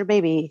go. Here's your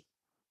baby.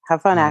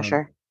 Have fun,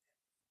 Asher.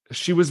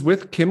 She was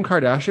with Kim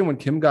Kardashian when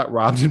Kim got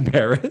robbed in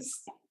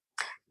Paris.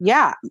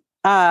 Yeah.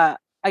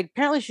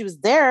 Apparently she was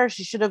there.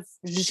 She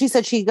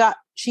said she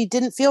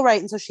didn't feel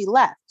right. And so she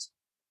left.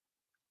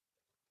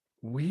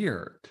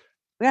 Weird.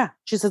 Yeah.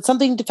 She said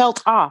something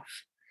felt off.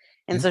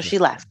 And so she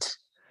left.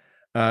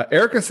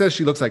 Erica says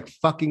she looks like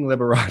fucking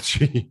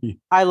Liberace.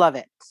 I love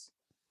it.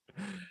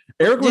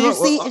 Erica, did you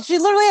see? She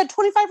literally had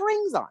 25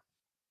 rings on.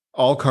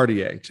 All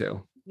Cartier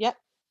too. Yep.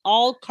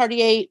 All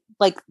Cartier,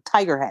 like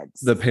tiger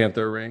heads. The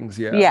Panther rings.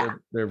 Yeah. Yeah.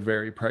 They're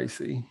very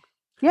pricey.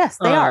 Yes,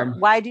 they are.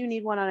 Why do you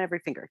need one on every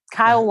finger?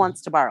 Kyle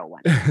wants to borrow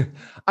one.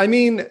 I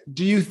mean,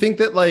 do you think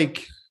that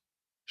like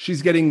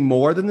she's getting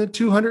more than the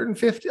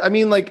 250? I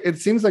mean, like it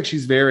seems like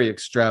she's very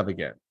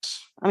extravagant.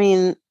 I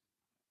mean,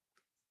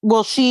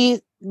 well,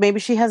 maybe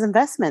she has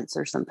investments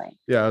or something.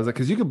 Yeah, I was like,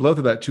 because you could blow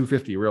through that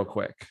 250 real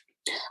quick.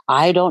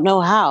 I don't know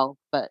how,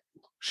 but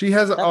she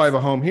has. I have a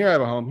home here. I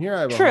have a home here.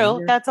 I have a home true.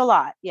 here. That's a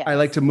lot. Yeah. I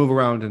like to move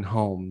around in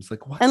homes.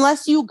 Like what?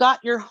 Unless you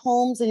got your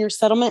homes and your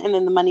settlement, and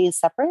then the money is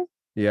separate.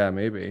 Yeah,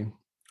 maybe.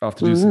 I'll have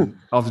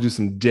to do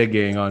some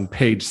digging on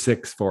page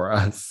 6 for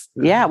us.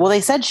 Yeah. Well,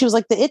 they said she was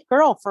like the it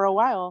girl for a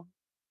while.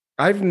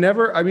 I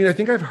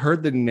think I've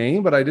heard the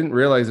name, but I didn't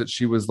realize that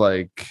she was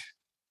like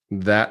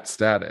that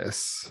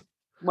status.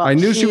 Well, I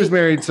knew she was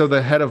married. So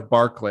the head of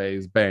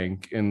Barclays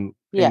Bank in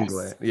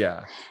England.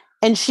 Yeah.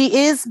 And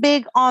she is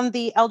big on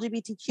the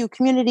LGBTQ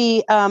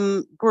community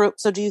group.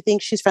 So do you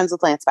think she's friends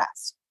with Lance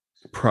Bass?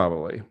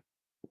 Probably.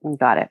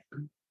 Got it.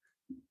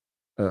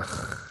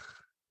 Ugh.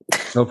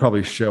 They'll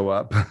probably show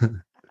up.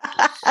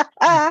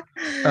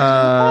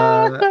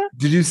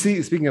 Did you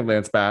see, speaking of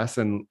Lance Bass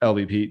and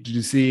LVP, did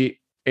you see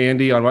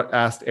Andy on what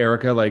asked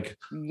Erica, like,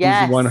 who's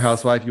the one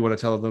housewife you want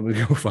to tell them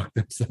to go fuck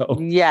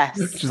themselves? Yes.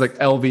 She's like,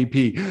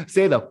 LVP,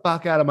 stay the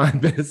fuck out of my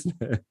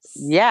business.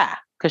 Yeah.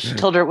 Because she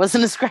told her it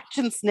wasn't a scratch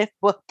and sniff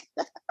book.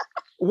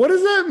 What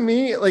does that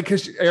mean? Like,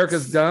 because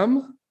Erica's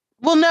dumb?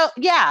 Well, no,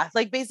 yeah.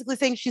 Like basically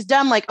saying she's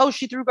dumb. Like, oh,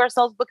 she threw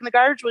Garcelle's book in the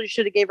garbage. Well, you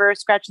should have gave her a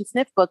scratch and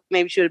sniff book.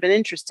 Maybe she would have been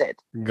interested.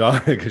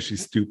 God, because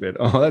she's stupid.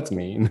 Oh, that's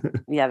mean.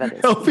 Yeah, that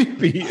is.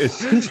 LVP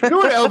is. You know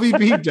what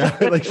LVP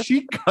does? Like,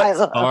 she cuts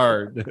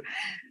hard.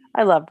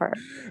 I love her.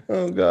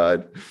 Oh,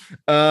 God.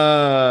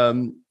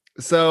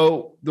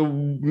 So the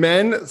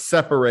men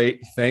separate,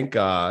 thank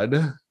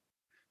God,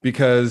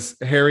 because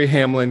Harry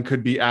Hamlin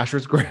could be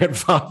Asher's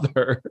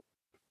grandfather.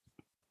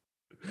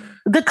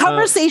 The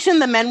conversation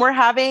the men were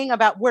having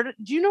about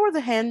do you know where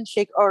the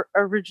handshake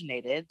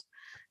originated?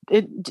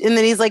 And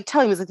then he's like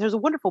telling me, like, there's a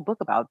wonderful book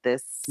about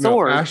this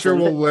sword. No, Asher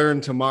will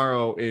learn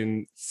tomorrow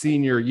in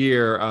senior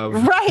year of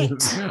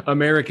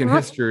American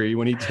history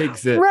when he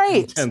takes it in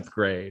 10th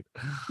grade.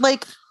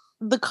 Like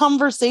the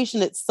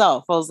conversation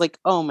itself, I was like,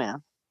 oh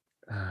man.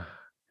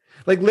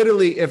 Like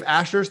literally, if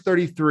Asher's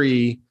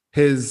 33,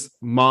 his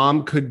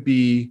mom could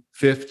be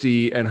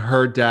 50 and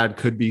her dad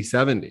could be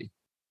 70.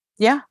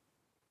 Yeah.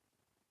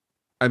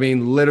 I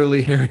mean,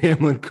 literally, Harry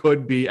Hamlin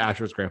could be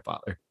Asher's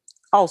grandfather.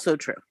 Also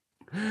true.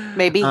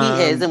 Maybe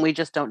he is, and we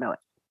just don't know it.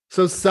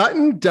 So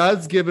Sutton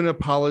does give an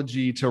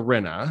apology to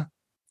Rinna,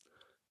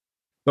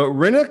 but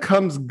Rinna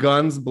comes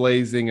guns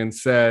blazing and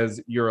says,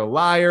 you're a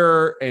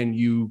liar and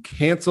you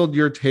canceled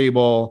your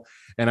table.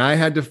 And I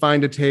had to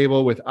find a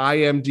table with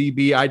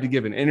IMDb. I had to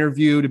give an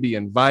interview to be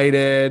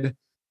invited.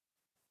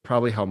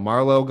 Probably how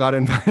Marlo got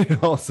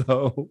invited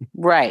also.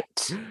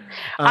 Right.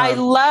 I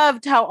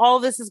loved how all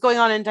this is going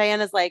on and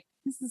Diana's like,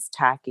 this is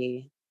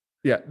tacky.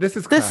 Yeah, this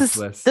is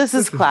classless. This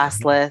is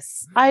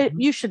classless.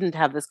 You shouldn't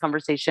have this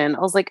conversation. I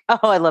was like, oh,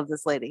 I love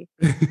this lady.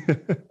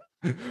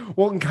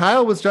 Well, and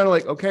Kyle was trying to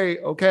like, okay,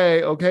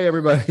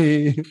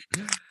 everybody.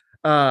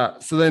 So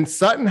then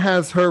Sutton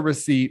has her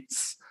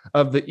receipts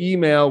of the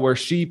email where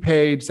she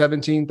paid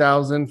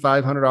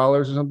 $17,500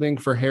 or something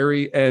for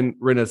Harry and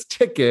Rinna's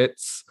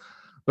tickets.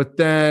 But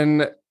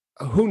then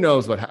who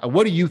knows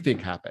what do you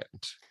think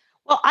happened?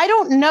 Well, I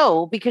don't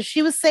know, because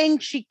she was saying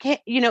she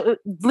can't,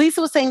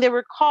 Lisa was saying they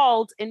were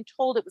called and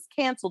told it was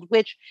canceled,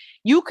 which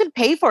you could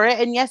pay for it.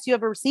 And yes, you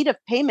have a receipt of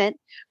payment,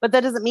 but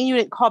that doesn't mean you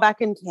didn't call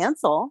back and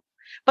cancel.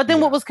 But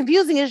then what was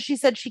confusing is she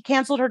said she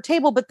canceled her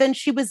table, but then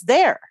she was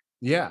there.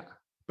 Yeah.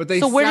 But they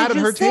sat at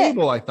her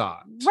table, I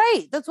thought.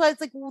 Right. That's why it's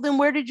like, well, then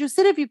where did you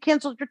sit if you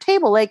canceled your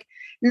table? Like,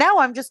 now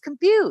I'm just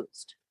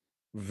confused.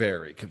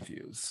 Very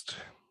confused.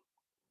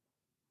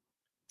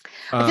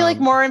 I feel like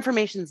more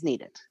information is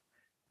needed.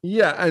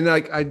 Yeah, and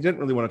like I didn't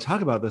really want to talk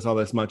about this all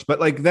this much,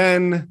 but like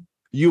then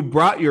you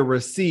brought your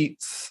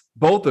receipts,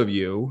 both of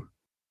you.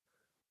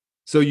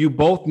 So you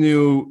both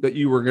knew that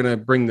you were going to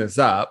bring this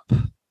up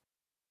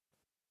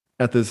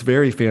at this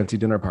very fancy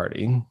dinner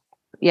party.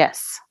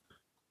 Yes.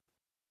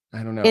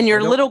 I don't know. In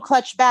your little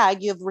clutch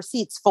bag, you have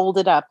receipts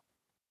folded up.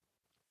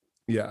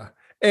 Yeah.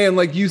 And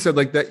like you said,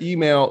 like the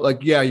email,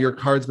 like, yeah, your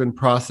card's been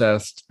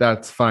processed.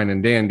 That's fine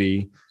and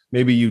dandy.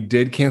 Maybe you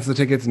did cancel the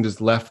tickets and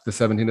just left the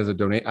 17 as a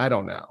donate. I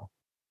don't know.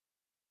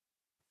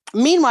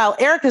 Meanwhile,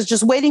 Erica's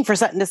just waiting for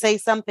Sutton to say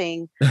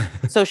something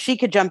so she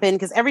could jump in.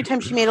 Because every time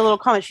she made a little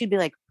comment, she'd be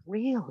like,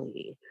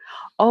 really?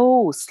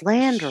 Oh,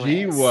 slanderous.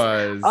 She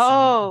was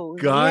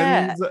guns.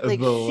 Yeah. Like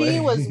blazing. she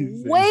was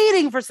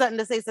waiting for Sutton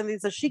to say something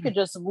so she could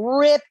just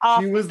rip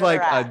off. She was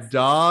like a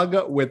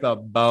dog with a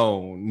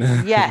bone.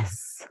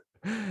 Yes.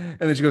 And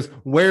then she goes,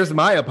 where's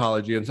my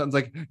apology? And Sutton's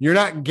like, you're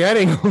not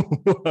getting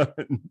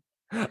one.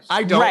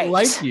 I don't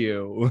like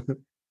you.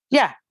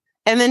 Yeah.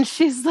 And then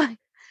she's like,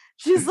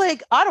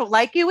 I don't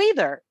like you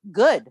either.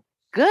 Good.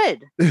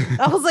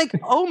 I was like,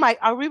 oh my,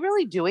 are we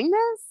really doing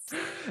this?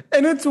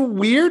 And it's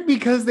weird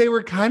because they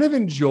were kind of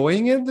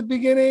enjoying it at the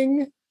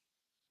beginning.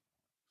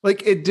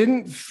 Like it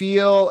didn't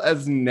feel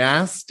as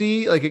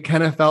nasty. Like it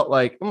kind of felt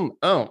like,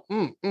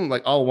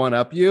 like I'll one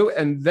up you.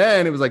 And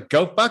then it was like,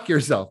 go fuck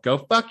yourself. Go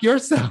fuck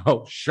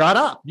yourself. Shut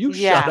up.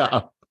 Shut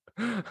up.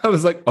 I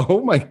was like,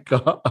 oh my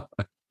God.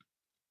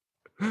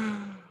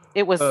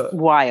 It was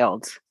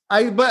wild.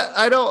 But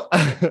I don't,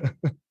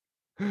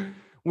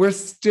 we're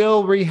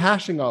still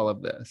rehashing all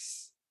of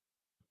this.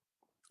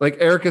 Like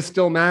Erica's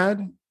still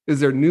mad.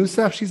 Is there new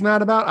stuff she's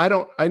mad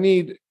about? I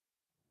need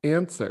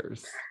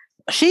answers.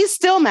 She's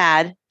still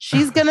mad.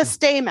 She's going to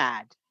stay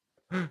mad.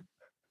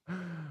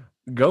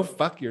 Go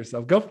fuck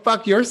yourself. Go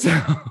fuck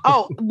yourself.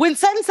 Oh, when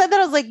Sutton said that,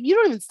 I was like, you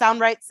don't even sound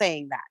right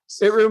saying that.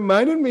 It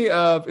reminded me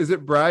of, is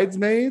it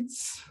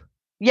Bridesmaids?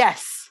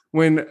 Yes.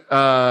 When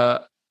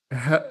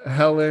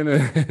Helen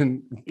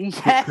and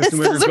Kristen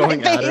Wiig are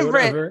going at it or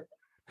whatever.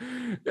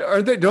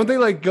 Don't they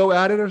like go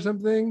at it or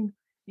something?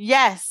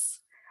 Yes.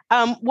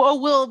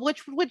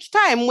 Which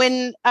time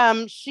when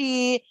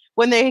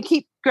they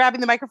keep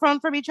grabbing the microphone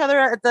from each other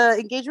at the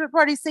engagement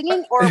party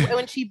singing, or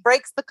when she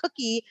breaks the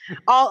cookie,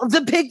 all the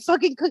big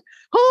fucking cookie.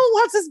 Who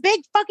wants this big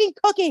fucking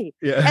cookie?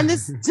 Yeah. And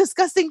this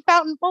disgusting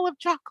fountain full of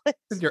chocolate.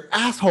 Your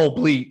asshole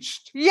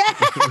bleached. Yeah.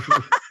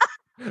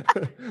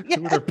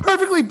 Yes. A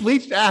perfectly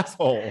bleached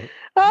asshole.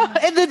 Oh,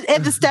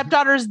 and the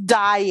stepdaughter's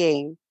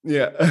dying.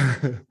 Yeah.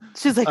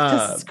 She's like,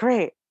 this is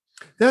great.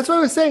 That's what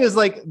I was saying is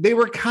like, they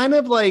were kind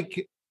of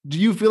like, do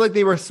you feel like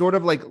they were sort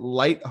of like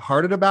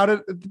lighthearted about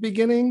it at the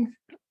beginning?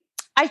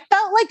 I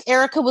felt like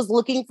Erica was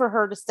looking for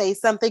her to say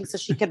something so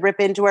she could rip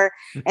into her,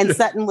 and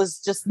Sutton was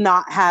just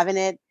not having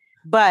it.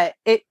 But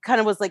it kind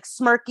of was like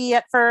smirky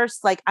at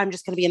first, like I'm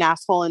just going to be an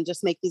asshole and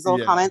just make these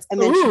little comments. And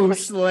then she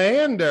pushed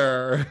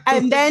slander.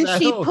 And then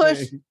she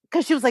pushed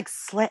because she was like,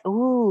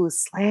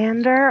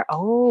 slander.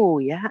 Oh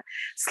yeah,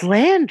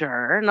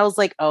 slander. And I was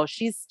like, oh,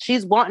 she's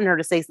wanting her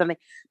to say something.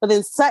 But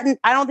then Sutton,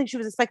 I don't think she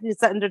was expecting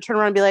Sutton to turn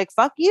around and be like,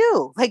 fuck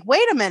you. Like,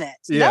 wait a minute.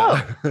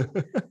 Yeah. No.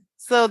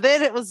 So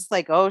then it was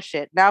like, oh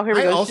shit. Now here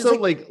we go. I also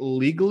like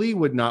legally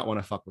would not want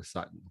to fuck with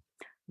Sutton.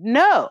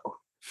 No.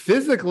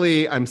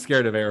 Physically, I'm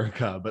scared of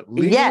Erica, but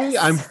legally,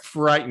 I'm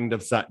frightened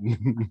of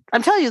Sutton.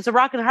 I'm telling you, it's a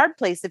rock and a hard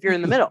place if you're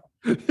in the middle.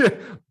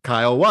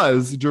 Kyle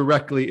was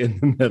directly in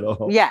the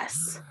middle.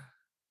 Yes.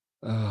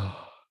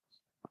 Oh.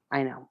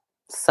 I know.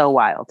 So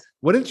wild.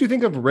 What did you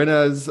think of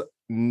Rinna's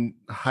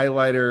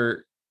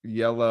highlighter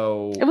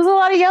yellow? It was a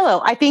lot of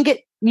yellow. I think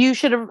you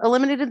should have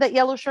eliminated that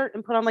yellow shirt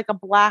and put on like a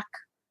black,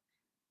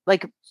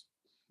 like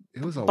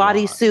it was a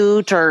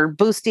bodysuit or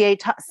bustier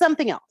top,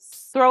 something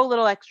else. Throw a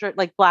little extra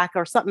like black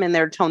or something in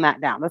there to tone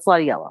that down. That's a lot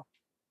of yellow.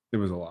 It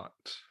was a lot.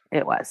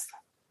 It was.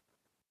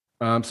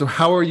 So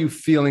how are you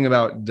feeling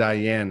about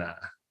Diana?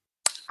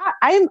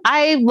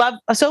 I love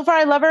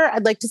her.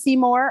 I'd like to see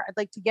more. I'd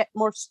like to get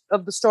more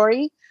of the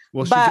story.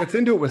 Well, she gets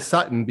into it with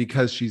Sutton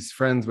because she's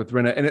friends with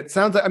Rinna. And it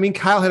sounds like, I mean,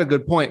 Kyle had a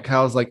good point.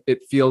 Kyle's like, it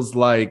feels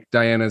like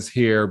Diana's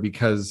here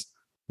because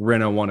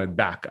Rinna wanted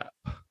backup.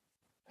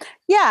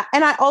 Yeah.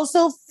 And I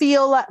also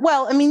feel like,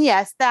 well, I mean,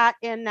 yes, that,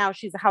 and now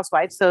she's a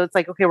housewife. So it's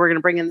like, okay, we're going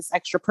to bring in this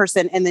extra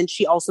person. And then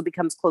she also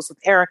becomes close with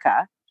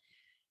Erica.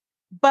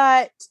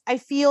 But I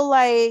feel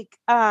like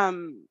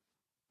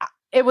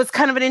it was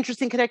kind of an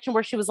interesting connection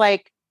where she was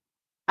like,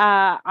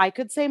 I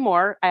could say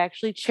more. I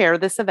actually chair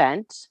this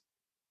event,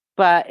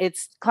 but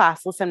it's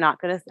classless. I'm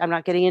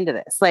not getting into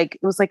this. Like,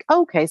 it was like,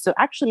 okay, so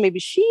actually maybe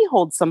she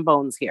holds some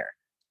bones here.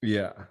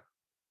 Yeah.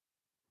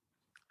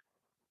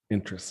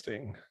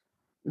 Interesting.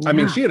 Yeah. I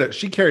mean,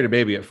 she carried a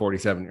baby at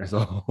 47 years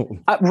old.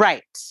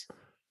 Right.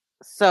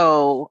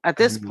 So at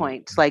this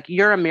point, like,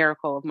 you're a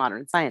miracle of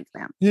modern science,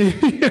 ma'am.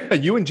 Yeah,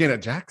 you and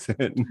Janet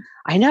Jackson.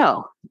 I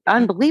know.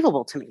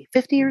 Unbelievable to me.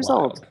 50 years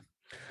old.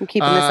 I'm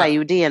keeping this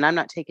IUD and I'm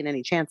not taking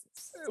any chances.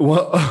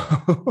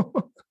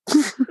 Well,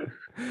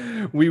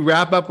 we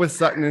wrap up with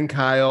Sutton and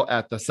Kyle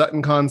at the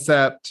Sutton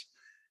concept.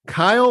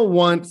 Kyle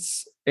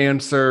wants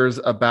answers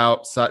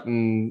about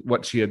Sutton,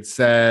 what she had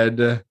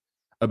said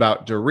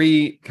about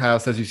Dorit. Kyle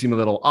says, you seem a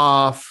little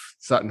off.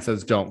 Sutton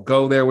says, don't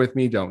go there with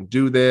me. Don't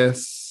do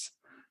this.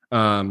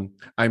 I'm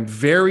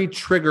very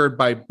triggered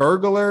by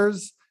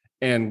burglars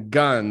and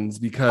guns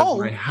because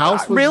my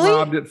house was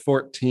robbed at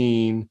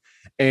 14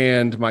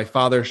 and my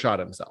father shot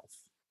himself.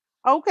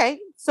 Okay.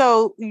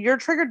 So you're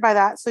triggered by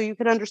that. So you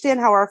can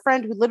understand how our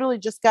friend who literally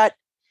just got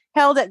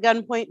held at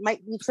gunpoint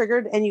might be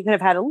triggered, and you could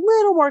have had a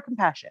little more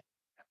compassion.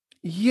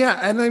 Yeah,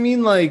 and I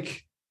mean,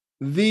 like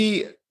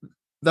the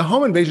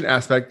home invasion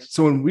aspect.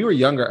 So when we were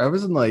younger, I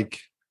was in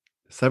like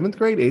 7th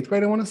grade, 8th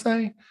grade, I want to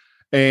say,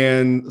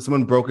 and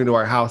someone broke into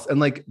our house, and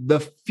like the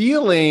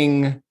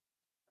feeling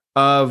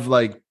of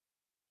like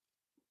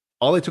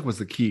all they took was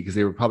the key because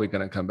they were probably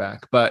going to come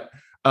back, but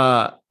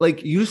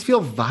like you just feel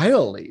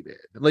violated.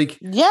 Like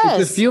Yes.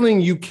 it's a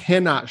feeling you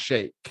cannot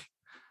shake.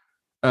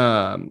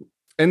 And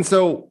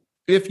so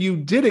if you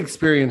did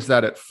experience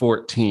that at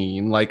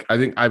 14, like I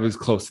think I was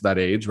close to that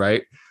age,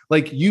 right?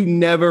 Like you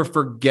never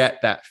forget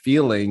that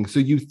feeling. So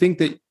you think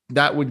that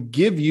that would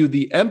give you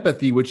the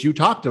empathy, which you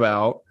talked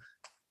about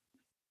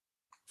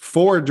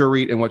for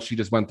Dorit and what she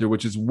just went through,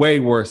 which is way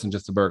worse than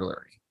just a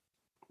burglary.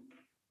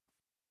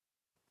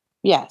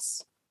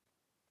 Yes.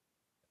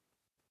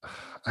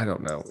 I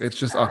don't know. It's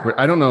just awkward.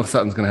 I don't know if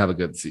Sutton's going to have a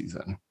good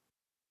season.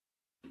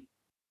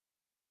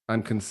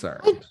 I'm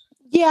concerned.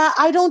 Yeah,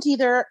 I don't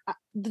either.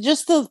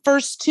 Just the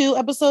first 2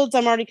 episodes,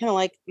 I'm already kind of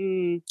like,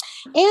 And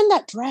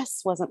that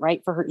dress wasn't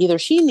right for her either.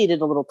 She needed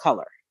a little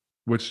color.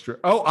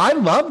 I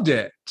loved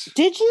it.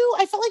 Did you?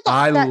 I felt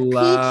like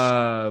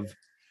that peach.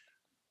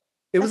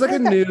 It was like a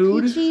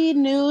nude. Peachy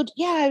nude.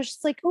 Yeah, I was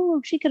just like, oh,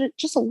 she could have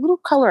just a little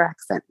color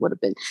accent would have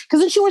been.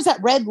 Because then she wears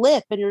that red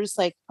lip, and you're just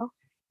like, oh.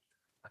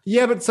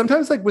 Yeah, but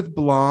sometimes like with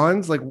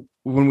blondes, like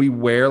when we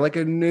wear like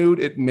a nude,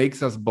 it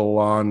makes us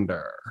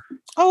blonder.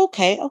 Oh,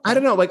 okay. I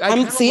don't know. Like I'm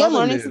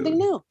learning something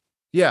new.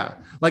 Yeah.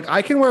 Like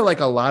I can wear like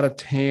a lot of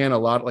tan,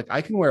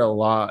 I can wear a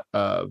lot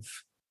of.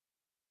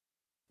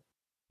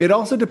 It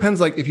also depends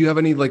like if you have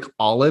any like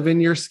olive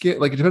in your skin,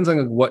 like it depends on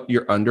like, what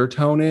your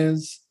undertone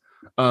is.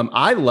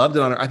 I loved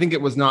it on her. I think it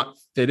was not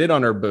fitted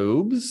on her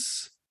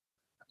boobs.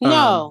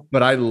 No.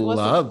 But I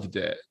loved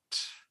it.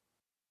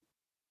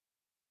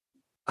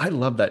 I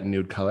love that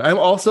nude color. I'm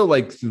also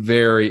like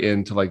very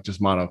into like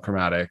just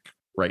monochromatic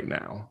right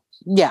now.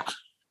 Yeah.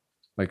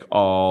 Like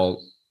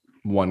all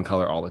one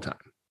color all the time.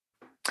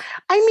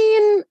 I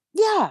mean,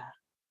 yeah.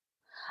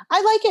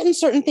 I like it in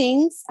certain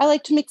things. I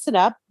like to mix it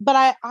up,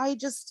 but I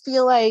just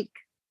feel like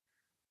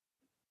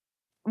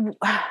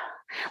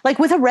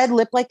with a red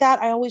lip like that,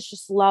 I always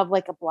just love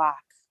like a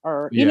black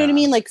or you know what I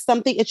mean? Like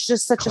something, it's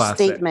just such a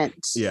statement.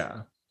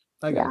 Yeah.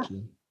 I got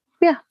you.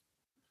 Yeah.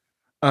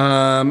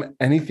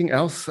 Anything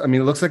else? I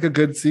mean, it looks like a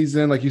good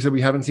season. Like you said, we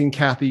haven't seen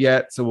Kathy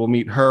yet, so we'll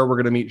meet her. We're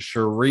gonna meet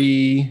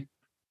Cherie.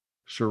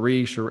 Yeah,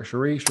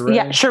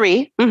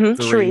 Cherie.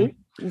 Mm-hmm. Cherie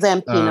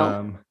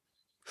Zampino.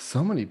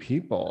 So many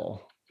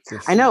people.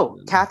 I know.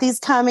 Kathy's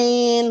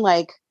coming.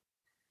 Like,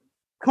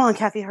 come on,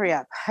 Kathy, hurry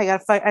up. I've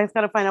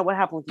got to find out what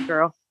happened with you,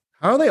 girl.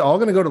 How are they all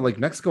gonna go to like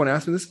Mexico and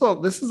Aspen?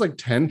 This is like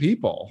 10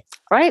 people.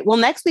 All right. Well,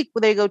 next week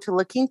will they go to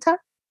La Quinta?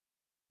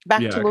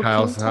 Back to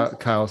La Quinta?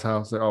 Kyle's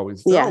house. They're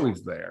always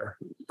there.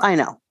 I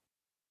know.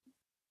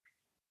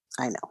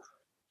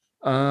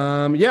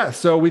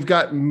 So we've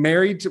got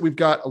we've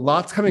got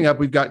lots coming up.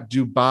 We've got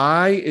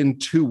Dubai in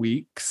 2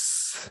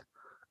 weeks.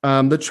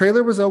 The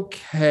trailer was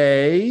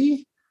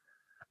okay.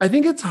 I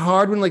think it's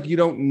hard when like you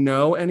don't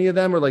know any of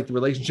them or like the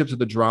relationships or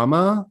the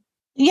drama.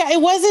 Yeah,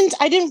 it wasn't.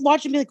 I didn't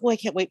watch it and be like, oh, I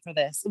can't wait for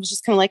this. It was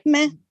just kind of like,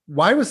 meh.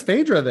 Why was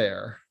Phaedra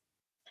there?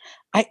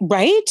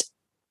 Right?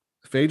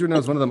 Phaedra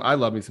knows one of them. I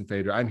love me some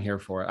Phaedra. I'm here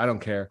for it. I don't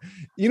care.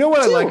 You know what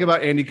I like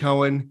about Andy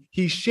Cohen?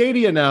 He's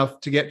shady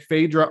enough to get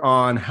Phaedra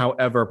on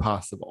however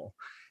possible.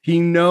 He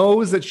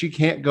knows that she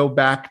can't go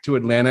back to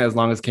Atlanta as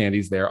long as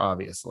Candy's there,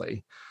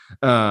 obviously.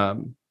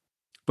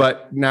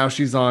 But now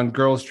she's on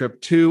Girls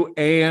Trip 2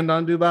 and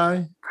on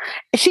Dubai.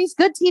 She's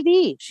good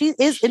TV. She's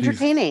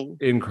entertaining.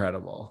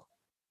 Incredible.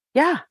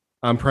 Yeah.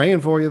 I'm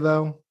praying for you,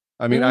 though.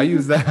 I mean, I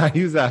use that all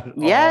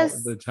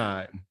the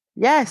time.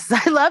 Yes,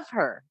 I love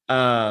her.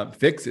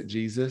 Fix it,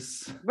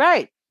 Jesus.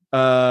 Right.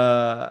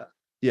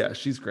 Yeah,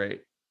 she's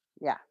great.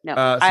 Yeah. No.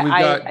 So we've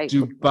got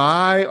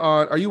Dubai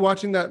on. Are you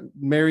watching that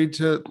Married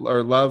to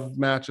or Love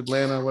Match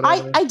Atlanta?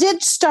 Whatever. I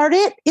did start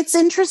it. It's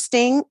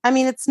interesting. I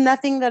mean, it's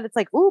nothing that it's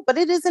like, ooh, but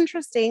it is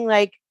interesting.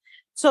 Like,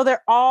 so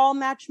they're all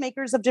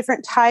matchmakers of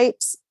different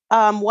types.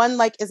 One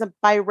like is a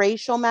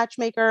biracial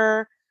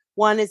matchmaker.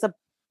 One is a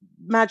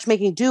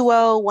matchmaking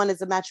duo. One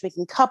is a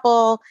matchmaking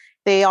couple.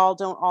 They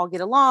don't all get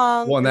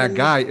along. Well, and that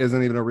guy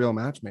isn't even a real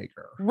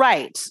matchmaker.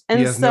 Right. And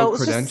he has no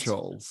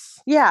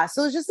credentials.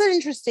 So it's just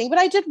interesting, but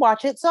I did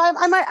watch it. So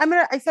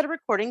I set a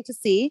recording to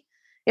see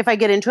if I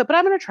get into it, but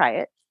I'm going to try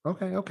it.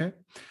 Okay.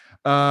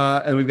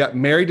 And we've got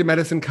Married to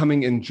Medicine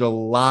coming in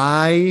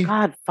July.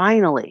 God,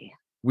 finally.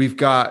 We've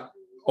got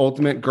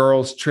Ultimate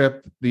Girls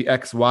Trip, the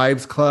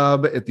Ex-Wives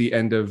Club at the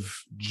end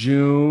of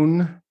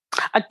June.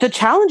 The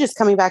Challenge is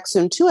coming back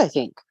soon too, I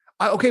think.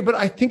 But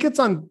I think it's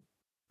on.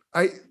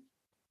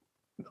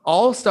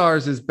 All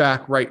Stars is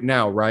back right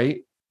now,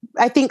 right?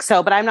 I think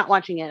so, but I'm not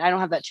watching it. I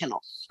don't have that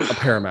channel. A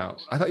Paramount.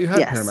 I thought you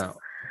had Paramount.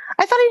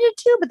 I thought I did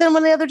too, but then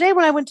the other day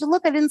when I went to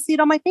look, I didn't see it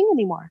on my thing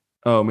anymore.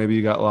 Oh, maybe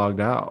you got logged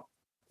out.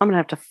 I'm gonna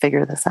have to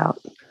figure this out.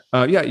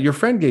 Yeah, your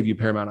friend gave you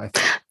Paramount, I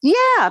think.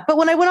 Yeah, but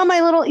when I went on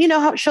my little, you know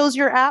how it shows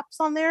your apps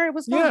on there, it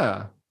was fun.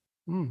 Yeah.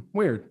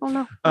 Weird. Oh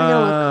no. I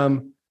gotta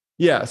look.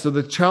 Yeah. So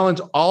the Challenge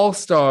All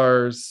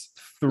Stars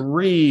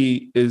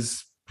 3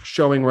 is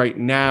showing right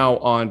now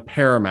on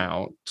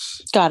Paramount.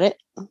 Got it.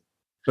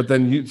 But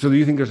then do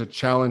you think there's a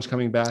challenge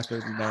coming back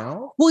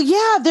now? Well,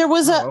 yeah, there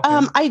was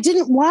okay. I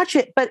didn't watch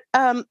it, but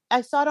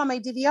I saw it on my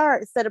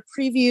DVR. It said a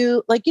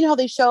preview, like, you know how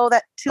they show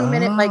that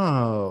 2-minute, like,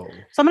 so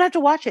I'm gonna have to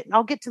watch it and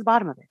I'll get to the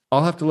bottom of it.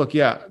 I'll have to look.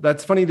 Yeah,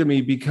 that's funny to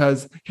me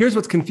because here's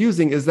what's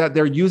confusing is that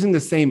they're using the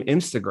same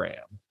Instagram.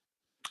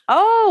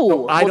 Oh,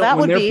 So well, that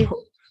would be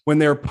when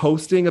they're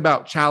posting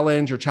about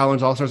Challenge or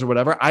Challenge All Stars or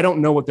whatever, I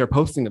don't know what they're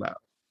posting about.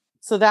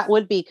 So that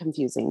would be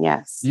confusing.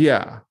 Yes.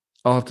 Yeah.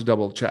 I'll have to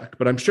double check,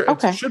 but I'm sure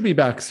it should be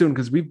back soon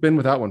because we've been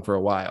without one for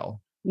a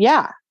while.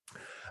 Yeah.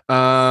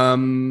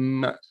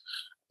 Southern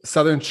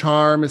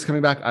Charm is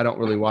coming back. I don't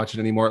really watch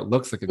it anymore. It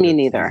looks like a Me good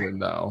neither. season,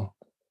 though.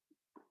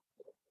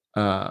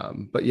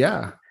 But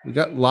yeah, we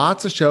got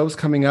lots of shows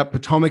coming up.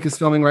 Potomac is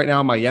filming right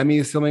now. Miami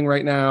is filming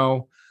right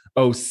now.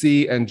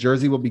 OC and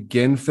Jersey will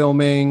begin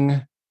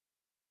filming.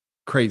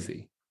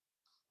 Crazy.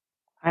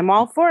 I'm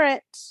all for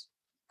it.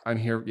 I'm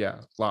here.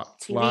 Yeah,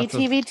 lots.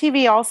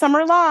 TV all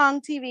summer long.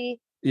 TV.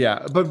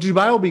 Yeah, but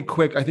Dubai will be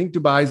quick. I think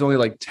Dubai is only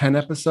like 10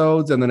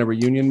 episodes and then a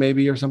reunion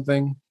maybe or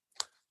something.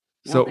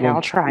 So okay,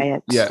 I'll try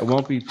it. Yeah, it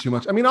won't be too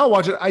much. I mean, I'll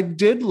watch it. I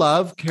did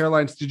love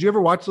Caroline's. Did you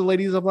ever watch The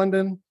Ladies of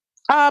London?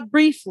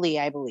 Briefly,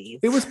 I believe.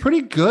 It was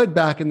pretty good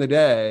back in the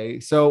day.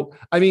 So,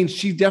 I mean,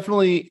 she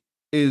definitely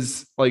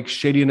is like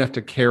shady enough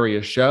to carry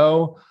a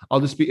show.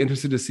 I'll just be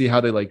interested to see how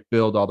they like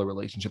build all the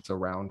relationships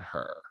around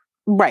her.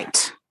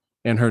 Right.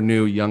 And her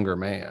new younger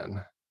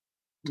man.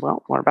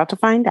 Well, we're about to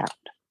find out.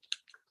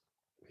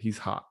 He's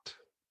hot.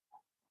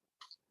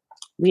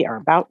 We are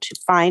about to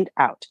find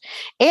out.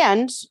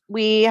 And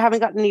we haven't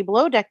gotten any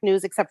Below Deck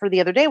news except for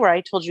the other day where I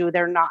told you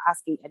they're not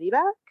asking Eddie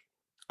back.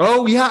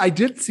 Oh, yeah, I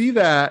did see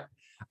that.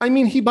 I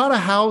mean, he bought a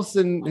house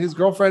and his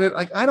girlfriend,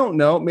 like, I don't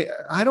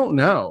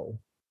know.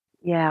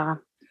 Yeah.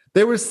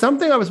 There was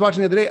something I was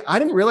watching the other day. I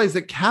didn't realize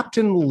that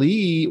Captain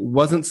Lee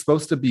wasn't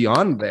supposed to be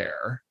on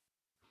there.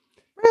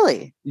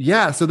 Really?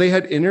 Yeah. So they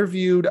had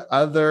interviewed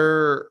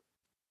other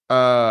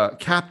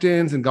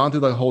captains and gone through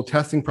the whole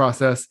testing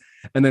process.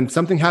 And then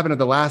something happened at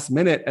the last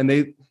minute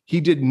and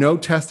he did no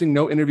testing,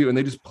 no interview, and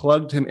they just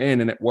plugged him in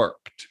and it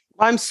worked.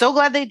 Well, I'm so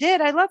glad they did.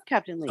 I love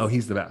Captain Lee. Oh,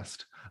 he's the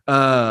best.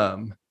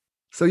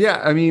 So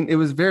yeah, I mean, it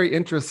was very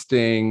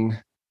interesting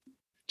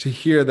to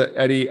hear that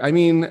Eddie, I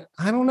mean,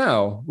 I don't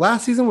know.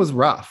 Last season was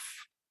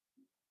rough.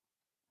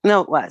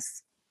 No, it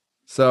was.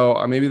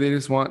 So maybe they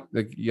just want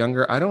the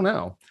younger, I don't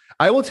know.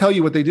 I will tell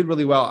you what they did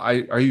really well.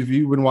 Have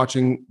you been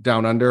watching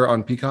Down Under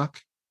on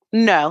Peacock?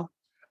 No.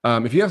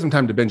 If you have some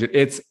time to binge it,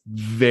 it's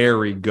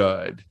very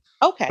good.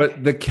 Okay.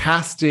 But the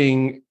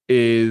casting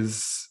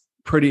is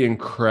pretty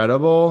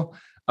incredible.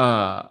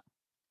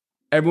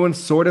 Everyone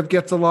sort of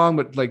gets along,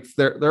 but like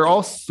they're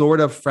all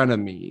sort of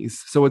frenemies.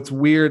 So it's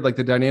weird. Like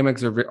the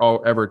dynamics are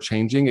all ever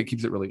changing. It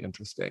keeps it really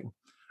interesting.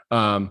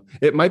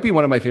 It might be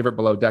one of my favorite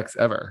Below Decks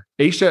ever.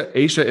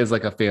 Aisha is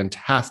like a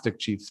fantastic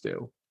chief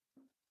stew.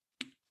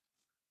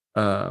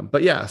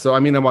 But yeah, so I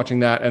mean, I'm watching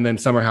that, and then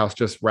Summer House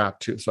just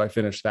wrapped too, so I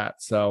finished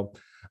that. So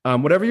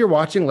whatever you're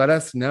watching, let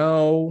us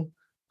know.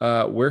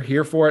 We're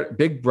here for it.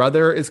 Big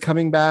Brother is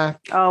coming back.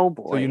 Oh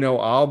boy! So you know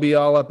I'll be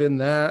all up in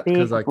that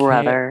because I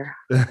Brother.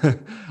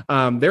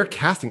 Can't. They're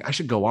casting. I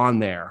should go on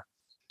there.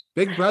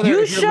 Big Brother,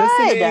 you if should. You're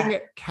listening,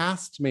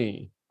 cast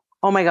me.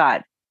 Oh my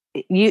God,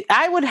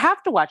 I would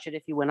have to watch it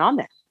if you went on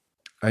there.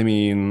 I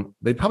mean,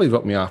 they'd probably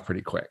vote me off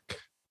pretty quick.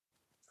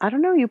 I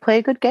don't know. You play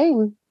a good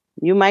game.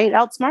 You might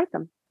outsmart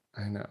them.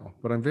 I know,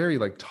 but I'm very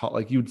like tall.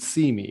 Like you'd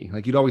see me,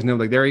 like you'd always know.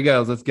 Like there he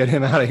goes. Let's get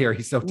him out of here.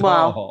 He's so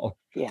tall. Well,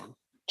 yeah.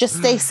 Just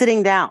stay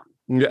sitting down.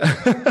 Yeah.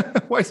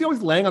 Why is he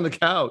always laying on the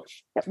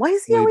couch? Why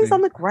is he always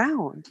on the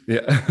ground?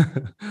 Yeah.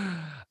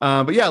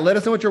 But yeah, let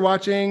us know what you're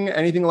watching.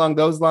 Anything along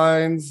those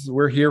lines.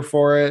 We're here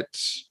for it.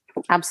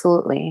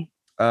 Absolutely.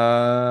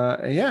 Yeah.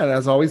 And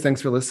as always,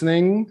 thanks for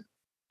listening.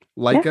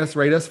 Like us,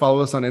 rate us, follow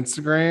us on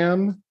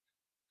Instagram.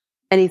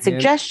 Any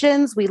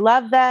suggestions? We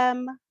love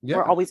them. Yeah.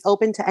 We're always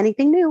open to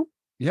anything new.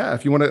 Yeah.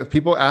 If you want to, if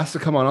people ask to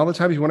come on all the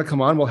time, if you want to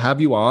come on, we'll have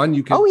you on.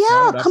 You can. Oh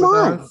yeah, come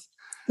on. Us.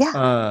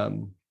 Yeah.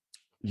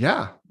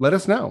 Yeah. Let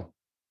us know.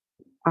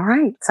 All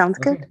right. Sounds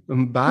good.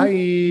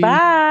 Bye.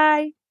 Bye.